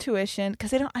a full tuition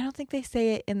because I don't think they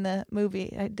say it in the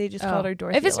movie. They just called her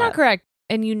Dorothy. If it's a lot. not correct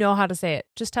and you know how to say it,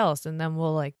 just tell us and then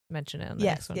we'll like mention it in the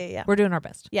Yes, next one. yeah. We're doing our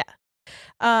best.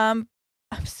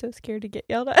 I'm so scared to get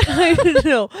yelled at. I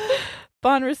know.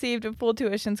 Vaughn received a full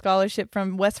tuition scholarship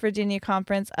from West Virginia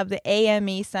Conference of the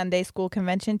AME Sunday School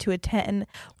Convention to attend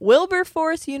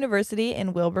Wilberforce University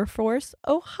in Wilberforce,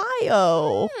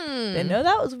 Ohio. Didn't know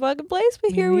that was a fucking place,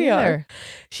 but here we are.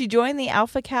 She joined the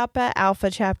Alpha Kappa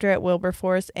Alpha chapter at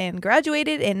Wilberforce and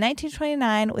graduated in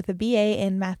 1929 with a BA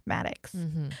in mathematics.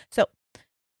 Mm-hmm.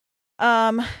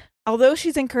 Although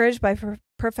she's encouraged by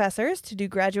professors to do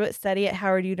graduate study at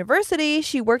Howard University,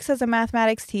 she works as a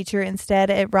mathematics teacher instead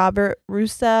at Robert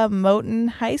Russa Moton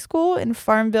High School in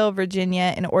Farmville,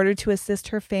 Virginia, in order to assist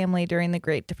her family during the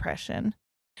Great Depression.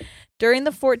 During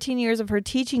the 14 years of her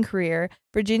teaching career,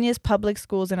 Virginia's public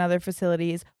schools and other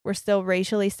facilities were still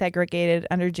racially segregated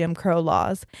under Jim Crow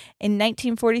laws. In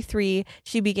 1943,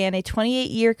 she began a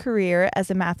 28-year career as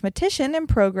a mathematician and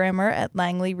programmer at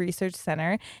Langley Research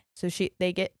Center. So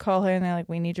call her and they're like,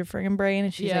 "We need your friggin' brain,"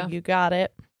 and she's like, "You got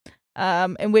it."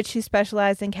 In which she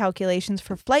specialized in calculations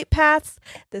for flight paths,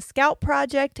 the Scout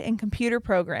Project, and computer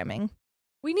programming.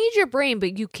 We need your brain,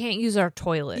 but you can't use our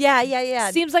toilet. Yeah.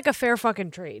 Seems like a fair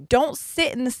fucking trade. Don't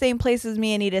sit in the same place as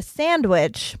me and eat a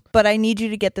sandwich, but I need you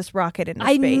to get this rocket into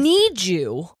space. I need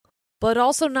you, but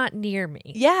also not near me.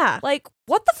 Yeah. Like,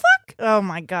 what the fuck? Oh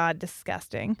my God,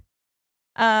 disgusting.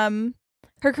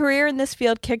 Her career in this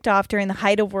field kicked off during the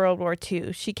height of World War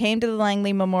II. She came to the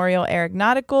Langley Memorial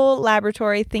Aeronautical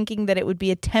Laboratory thinking that it would be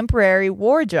a temporary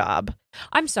war job.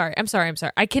 I'm sorry.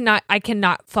 I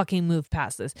cannot fucking move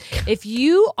past this. If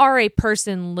you are a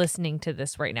person listening to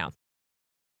this right now,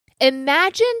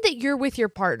 imagine that you're with your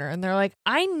partner and they're like,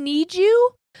 "I need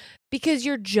you because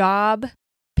your job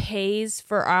pays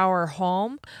for our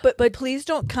home, but please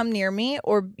don't come near me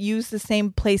or use the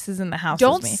same places in the house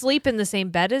don't as me. sleep in the same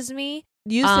bed as me.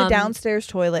 Use the downstairs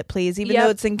toilet, please, even though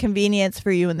it's inconvenience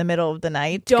for you in the middle of the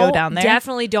night. Go down there.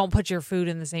 Definitely don't put your food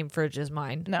in the same fridge as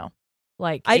mine. No.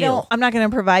 Like, I'm not going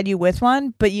to provide you with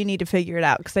one, but you need to figure it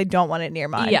out because I don't want it near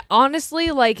mine. Yeah,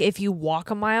 honestly, like if you walk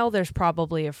a mile, there's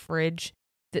probably a fridge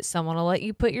that someone will let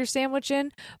you put your sandwich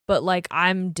in. But like,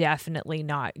 I'm definitely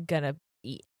not going to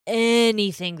eat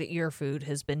anything that your food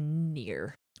has been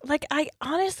near. Like, I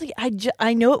honestly,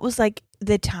 I know it was like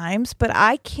the times, but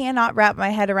I cannot wrap my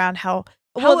head around how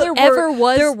there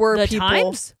were the people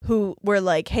times who were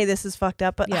like, "Hey, this is fucked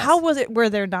up." But Yes. how was it? Were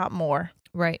there not more?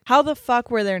 Right. How the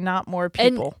fuck were there not more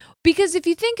people? And because if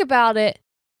you think about it,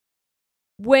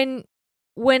 when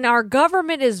our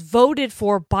government is voted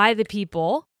for by the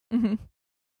people, Mm-hmm.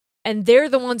 and they're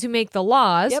the ones who make the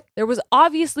laws, Yep. there was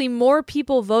obviously more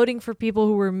people voting for people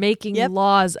who were making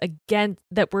laws against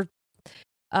that were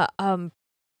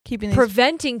Keeping these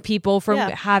preventing people from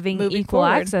Yeah. having Moving equal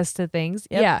forward. access to things.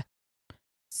 Yep. Yeah.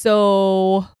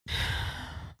 So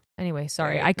anyway,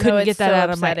 sorry. I couldn't it's get that so out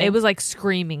of my upsetting. it was like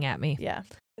screaming at me. Yeah.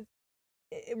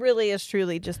 It really is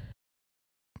truly just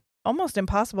almost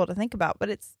impossible to think about, but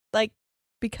it's like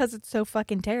because it's so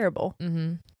fucking terrible.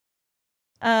 Mm-hmm.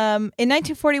 In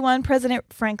 1941, President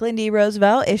Franklin D.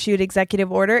 Roosevelt issued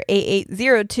Executive Order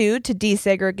 8802 to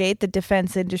desegregate the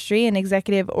defense industry and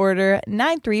Executive Order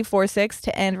 9346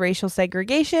 to end racial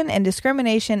segregation and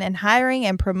discrimination in hiring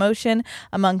and promotion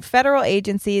among federal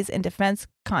agencies and defense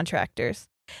contractors.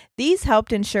 These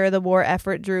helped ensure the war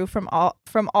effort drew from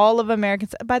all of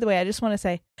Americans. By the way, I just want to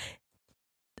say,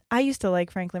 I used to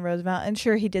like Franklin Roosevelt, and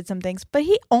sure, he did some things, but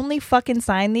he only fucking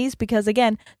signed these because,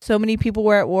 again, so many people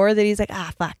were at war that he's like,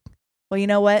 fuck. Well, you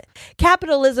know what?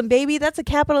 Capitalism, baby. That's a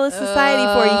capitalist society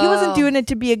for you. He wasn't doing it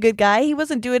to be a good guy. He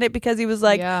wasn't doing it because he was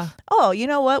like, oh, you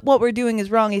know what? What we're doing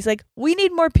is wrong. He's like, we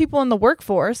need more people in the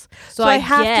workforce. So I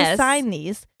have to sign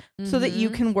these so that you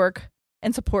can work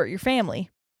and support your family.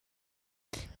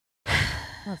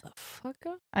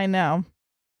 Motherfucker. I know.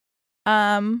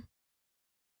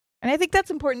 And I think that's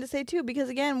important to say too, because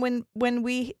again, when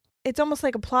we, it's almost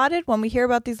like applauded when we hear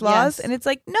about these laws, and it's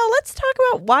like, no, let's talk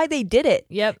about why they did it.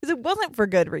 Yep. Because it wasn't for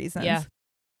good reasons. Yeah.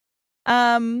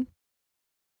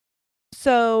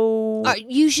 So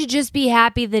you should just be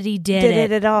happy that he did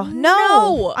it at all.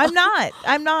 No, I'm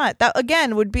not. That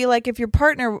again would be like if your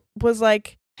partner was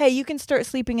like, hey, you can start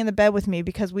sleeping in the bed with me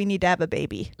because we need to have a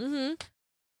baby. Mm-hmm.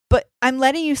 But I'm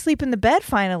letting you sleep in the bed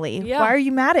finally. Yeah. Why are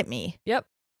you mad at me? Yep.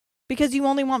 Because you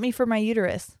only want me for my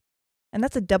uterus. And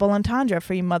that's a double entendre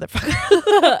for you,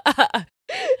 motherfucker.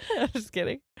 I'm just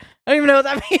kidding. I don't even know what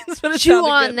that means. But it Chew sounded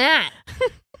on good.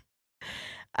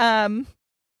 that.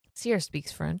 Sierra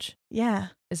speaks French. Yeah.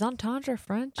 Is entendre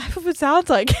French? I hope it sounds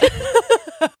like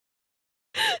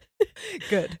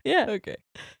Good. Yeah. Okay.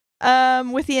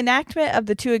 With the enactment of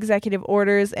the two executive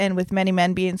orders and with many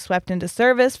men being swept into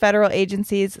service, federal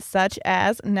agencies such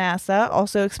as NASA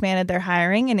also expanded their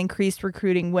hiring and increased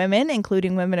recruiting women,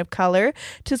 including women of color,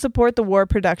 to support the war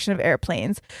production of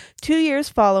airplanes. 2 years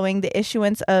following the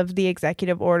issuance of the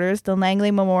executive orders, the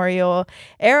Langley Memorial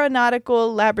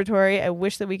Aeronautical Laboratory, I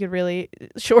wish that we could really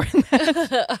shorten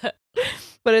that,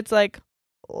 but it's like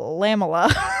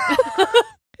Lamela.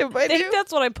 I think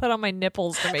that's what I put on my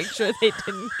nipples to make sure they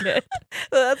didn't get.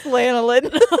 That's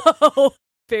lanolin. No,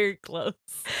 very close.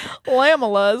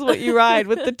 Lamela is what you ride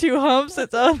with the two humps.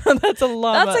 That's a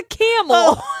llama. That's a camel.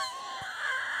 Oh.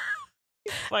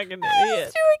 You fucking idiot.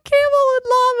 Let's do a camel and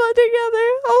llama together.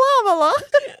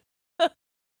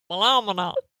 A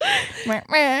llama.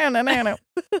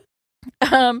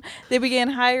 They began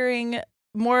hiring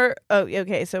more. Oh,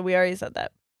 okay. So we already said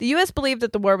that. The U.S. believed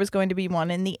that the war was going to be won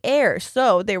in the air.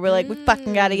 So they were like, we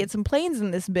fucking got to get some planes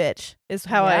in this bitch, is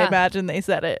how I imagine they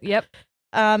said it. Yep.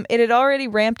 It had already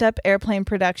ramped up airplane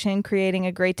production, creating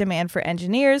a great demand for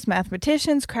engineers,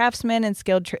 mathematicians, craftsmen, and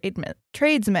skilled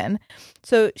tradesmen.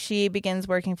 So she begins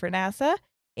working for NASA,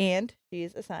 and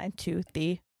she's assigned to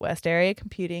the West Area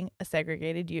Computing, a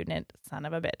segregated unit. Son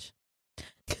of a bitch.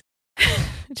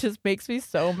 It just makes me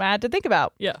so mad to think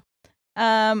about. Yeah.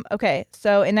 Okay,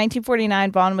 so in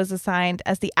 1949, Vaughn was assigned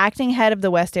as the acting head of the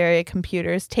West Area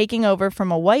Computers, taking over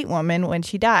from a white woman when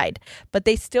she died. But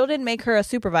they still didn't make her a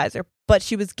supervisor, but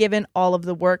she was given all of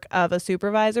the work of a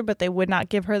supervisor, but they would not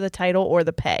give her the title or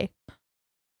the pay.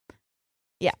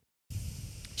 Yeah.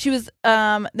 She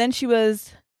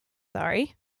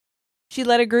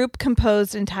led a group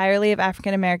composed entirely of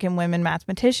African-American women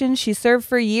mathematicians. She served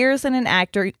for years in an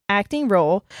acting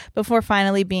role before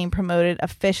finally being promoted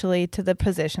officially to the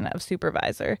position of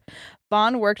supervisor.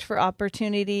 Vaughn worked for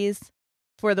opportunities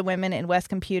for the women in West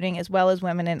Computing as well as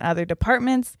women in other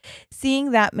departments.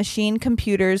 Seeing that machine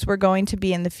computers were going to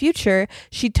be in the future,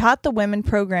 she taught the women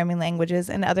programming languages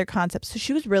and other concepts. So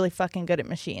she was really fucking good at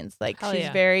machines. Like, she's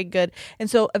very good. And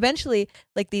so eventually,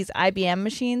 like, these IBM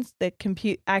machines, the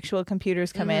actual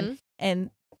computers come in,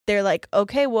 and they're like,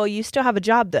 okay, well, you still have a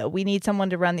job, though. We need someone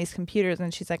to run these computers.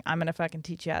 And she's like, I'm going to fucking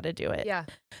teach you how to do it. Yeah.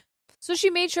 So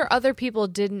she made sure other people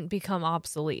didn't become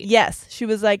obsolete. Yes. She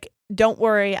was like, don't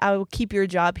worry, I will keep your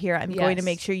job here. I'm going to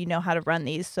make sure you know how to run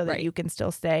these so that you can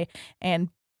still stay and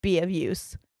be of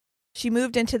use. She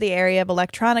moved into the area of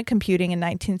electronic computing in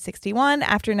 1961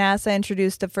 after NASA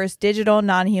introduced the first digital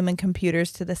non-human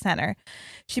computers to the center.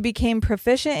 She became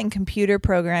proficient in computer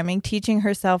programming, teaching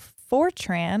herself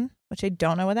Fortran, which I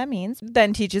don't know what that means,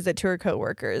 then teaches it to her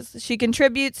coworkers. She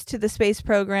contributes to the space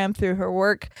program through her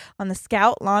work on the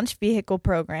Scout Launch Vehicle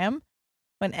program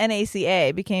when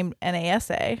NACA became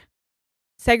NASA.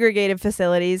 Segregated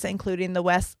facilities, including the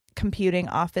West Computing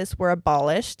office, were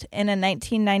abolished. In a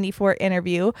 1994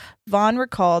 interview, Vaughn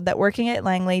recalled that working at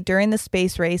Langley during the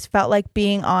space race felt like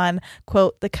being on,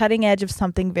 quote, the cutting edge of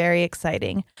something very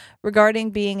exciting.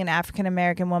 Regarding being an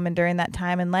African-American woman during that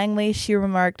time in Langley, she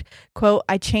remarked, quote,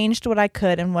 I changed what I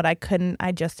could, and what I couldn't,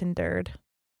 I just endured.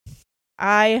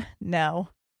 I know.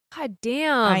 God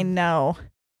damn. I know.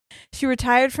 She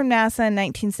retired from NASA in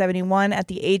 1971 at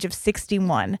the age of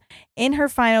 61. In her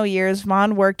final years,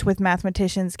 Vaughn worked with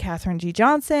mathematicians Katherine G.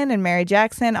 Johnson and Mary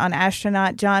Jackson on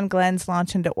astronaut John Glenn's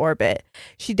launch into orbit.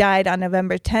 She died on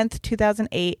November 10th,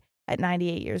 2008 at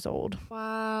 98 years old.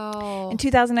 Wow. In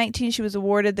 2019, she was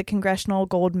awarded the Congressional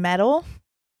Gold Medal.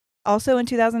 Also in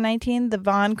 2019, the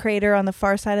Vaughn crater on the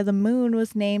far side of the moon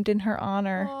was named in her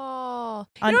honor. Oh.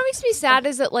 You know what makes me sad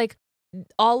is that, like,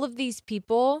 all of these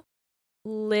people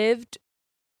lived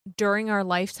during our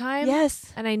lifetime.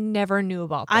 Yes. And I never knew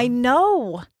about them. I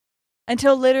know.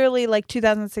 Until literally like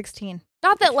 2016.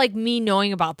 Not that like me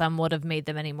knowing about them would have made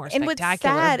them any more And what's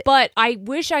spectacular, sad- but I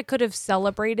wish I could have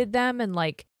celebrated them and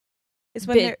like Is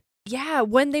when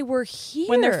when they were here.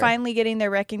 when they're finally getting their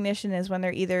recognition is when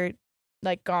they're either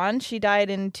like gone. She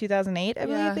died in 2008, I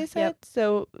believe they said. Yep.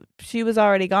 So she was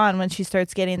already gone when she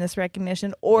starts getting this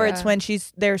recognition, or it's when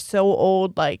they're so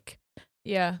old, like,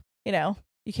 Yeah. you know,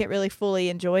 you can't really fully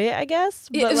enjoy it, I guess.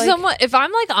 Yeah, But if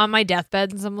I'm like on my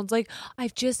deathbed and someone's like,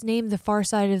 I've just named the far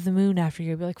side of the moon after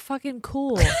you, I'd be like, fucking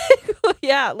cool.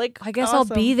 yeah, like, I guess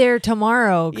awesome. I'll be there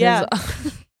tomorrow. Yeah.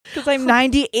 Because I'm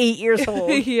 98 years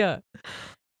old. Yeah.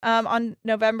 On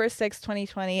November 6,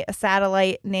 2020, a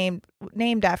satellite named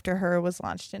after her was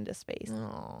launched into space.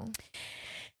 Oh.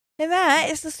 And that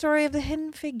is the story of the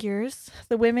Hidden Figures,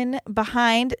 the women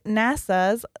behind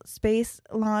NASA's space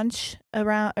launch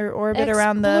around or orbit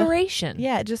around the exploration.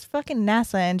 Yeah, just fucking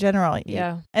NASA in general.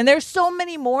 Yeah. And there's so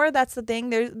many more. That's the thing.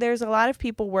 There's a lot of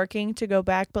people working to go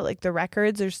back, but like the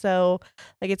records are so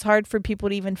like it's hard for people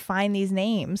to even find these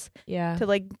names. Yeah. To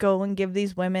like go and give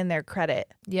these women their credit.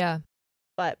 Yeah.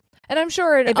 But and I'm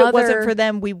sure if it wasn't for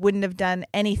them, we wouldn't have done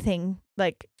anything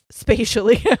like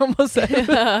spatially. I almost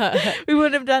said we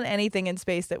wouldn't have done anything in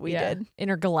space that we did.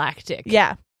 Intergalactic.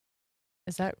 Yeah.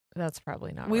 That's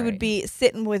probably not We right. would be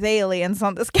sitting with aliens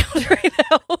on the Scout right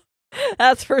now.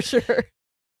 That's for sure.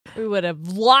 We would have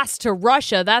lost to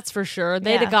Russia, that's for sure.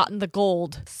 They'd Yeah. have gotten the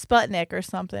gold. Sputnik or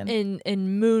something.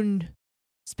 In moon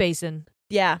spacing.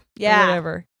 Yeah. Or Yeah.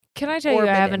 whatever. Can I tell you, I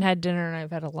Orbiting. haven't had dinner and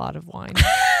I've had a lot of wine.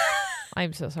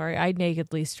 I'm so sorry. I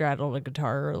nakedly straddled a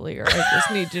guitar earlier. I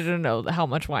just need you to know how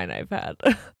much wine I've had.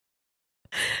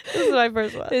 This is my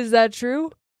first one. Is that true?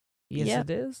 Yes, Yep.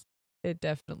 it is. It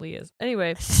definitely is.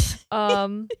 Anyway,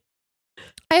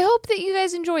 I hope that you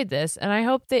guys enjoyed this, and I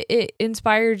hope that it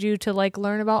inspired you to like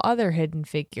learn about other hidden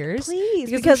figures. Please,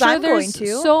 because I'm going there's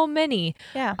to. so many.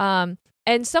 Yeah.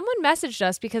 And someone messaged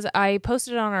us because I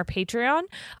posted it on our Patreon.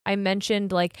 I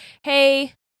mentioned like,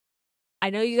 hey, I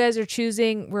know you guys are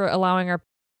choosing. We're allowing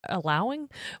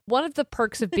one of the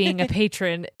perks of being a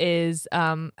patron is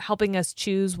helping us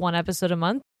choose one episode a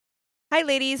month. Hi,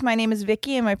 ladies. My name is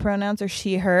Vicky, and my pronouns are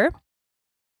she, her.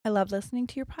 I love listening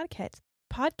to your podcast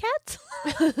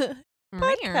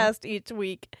each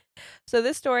week. So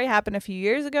this story happened a few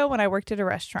years ago when I worked at a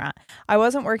restaurant. I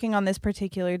wasn't working on this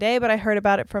particular day, but I heard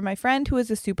about it from my friend who was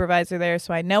a supervisor there,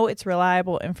 so I know it's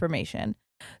reliable information.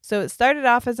 So it started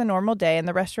off as a normal day, and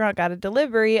the restaurant got a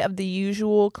delivery of the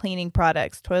usual cleaning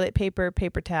products, toilet paper,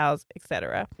 paper towels,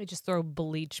 etc. They just throw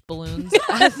bleach balloons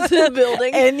at the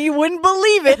building. And you wouldn't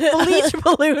believe it, bleach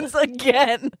balloons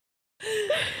again.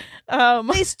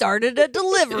 They started a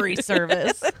delivery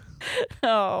service.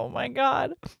 Oh my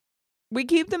God. We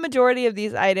keep the majority of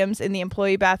these items in the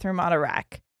employee bathroom on a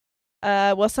rack.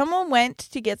 Well, someone went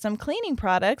to get some cleaning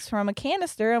products from a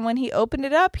canister, and when he opened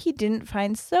it up, he didn't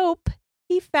find soap.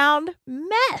 He found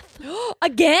meth.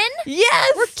 Again?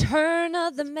 Yes. Return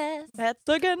of the meth. That's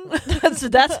again. That's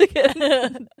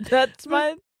again. That's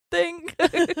my thing.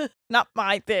 Not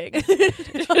my thing.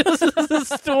 Just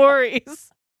the stories.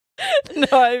 No,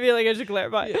 I feel like I should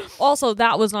clarify. Also,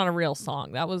 that was not a real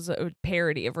song. That was a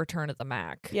parody of Return of the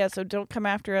Mac. Yeah, so don't come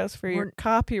after us for your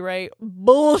copyright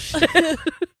bullshit.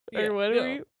 Or what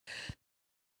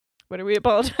are we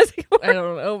apologizing for? I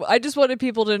don't know. I just wanted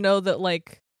people to know that,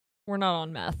 like, we're not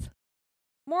on meth.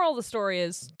 Moral of the story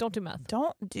is, don't do meth.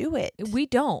 Don't do it. We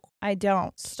don't. I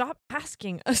don't. Stop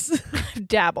asking us. I've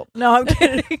dabbled. No, I'm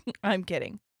kidding. I'm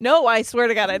kidding. No, I swear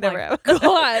to God, I never have. God.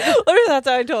 What if that's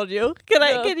how I told you?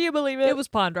 Can you believe it? It was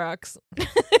Pond Rocks.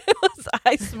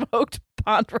 I smoked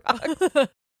Pond Rocks.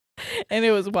 And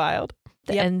it was wild.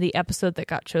 Yep. And the episode that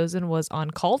got chosen was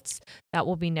on cults. That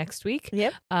will be next week.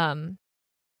 Yep.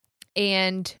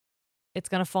 And it's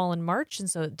going to fall in March, and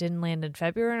so it didn't land in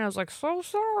February. And I was like, so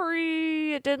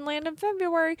sorry, it didn't land in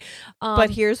February.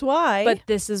 But here's why. But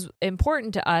this is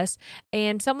important to us.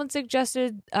 And someone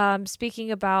suggested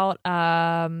speaking about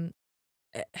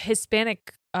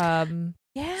Hispanic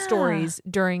stories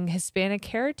during Hispanic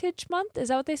Heritage Month. Is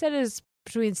that what they said? Is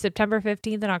between September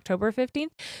 15th and October 15th.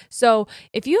 So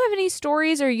if you have any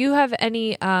stories or you have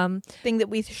any thing that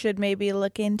we should maybe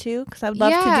look into, because I'd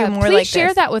love to do more please like share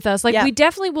this. that with us. Like we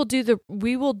definitely will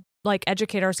we will like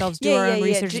educate ourselves, do our own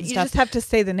research and you stuff. Just have to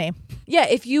say the name. Yeah,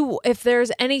 if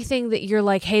there's anything that you're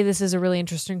like, hey, this is a really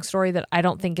interesting story that I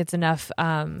don't think it's enough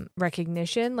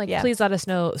recognition, like please let us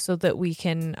know so that we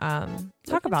can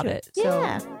talk about it.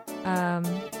 Yeah. So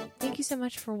thank you so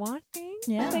much for watching.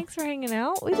 Yeah. Thanks for hanging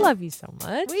out. We love you so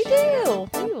much. We do.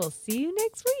 We will see you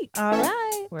next week. All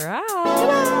right. We're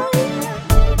out.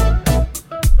 Bye.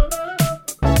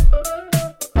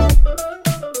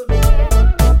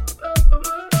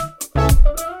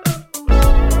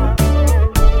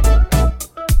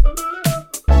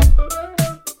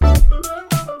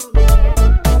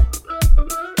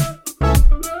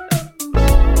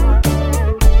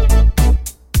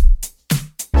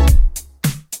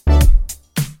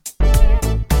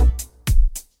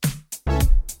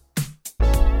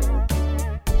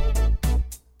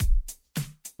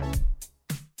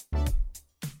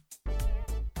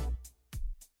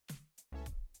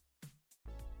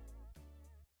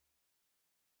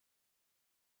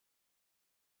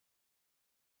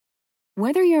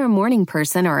 Whether you're a morning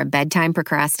person or a bedtime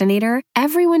procrastinator,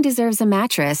 everyone deserves a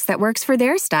mattress that works for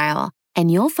their style. And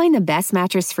you'll find the best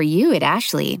mattress for you at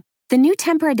Ashley. The new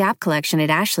Tempur-Adapt collection at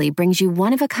Ashley brings you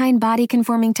one-of-a-kind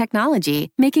body-conforming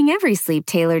technology, making every sleep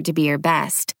tailored to be your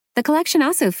best. The collection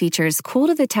also features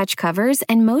cool-to-the-touch covers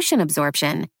and motion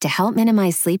absorption to help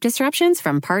minimize sleep disruptions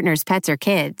from partners, pets, or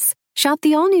kids. Shop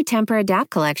the all-new Tempur-Adapt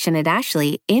collection at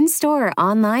Ashley, in-store or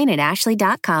online at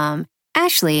ashley.com.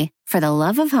 Ashley, for the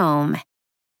love of home.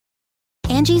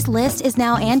 Angie's List is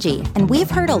now Angie, and we've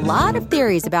heard a lot of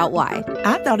theories about why.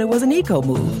 I thought it was an eco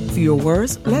move. Fewer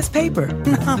words, less paper.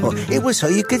 No, it was so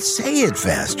you could say it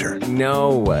faster.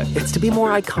 No, it's to be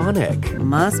more iconic.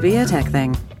 Must be a tech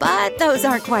thing. But those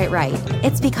aren't quite right.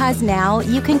 It's because now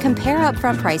you can compare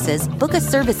upfront prices, book a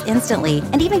service instantly,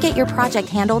 and even get your project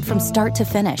handled from start to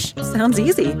finish. Sounds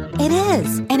easy. It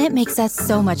is, and it makes us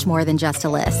so much more than just a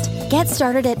list. Get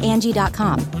started at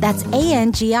Angie.com. That's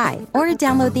ANGI, or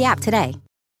download the app today.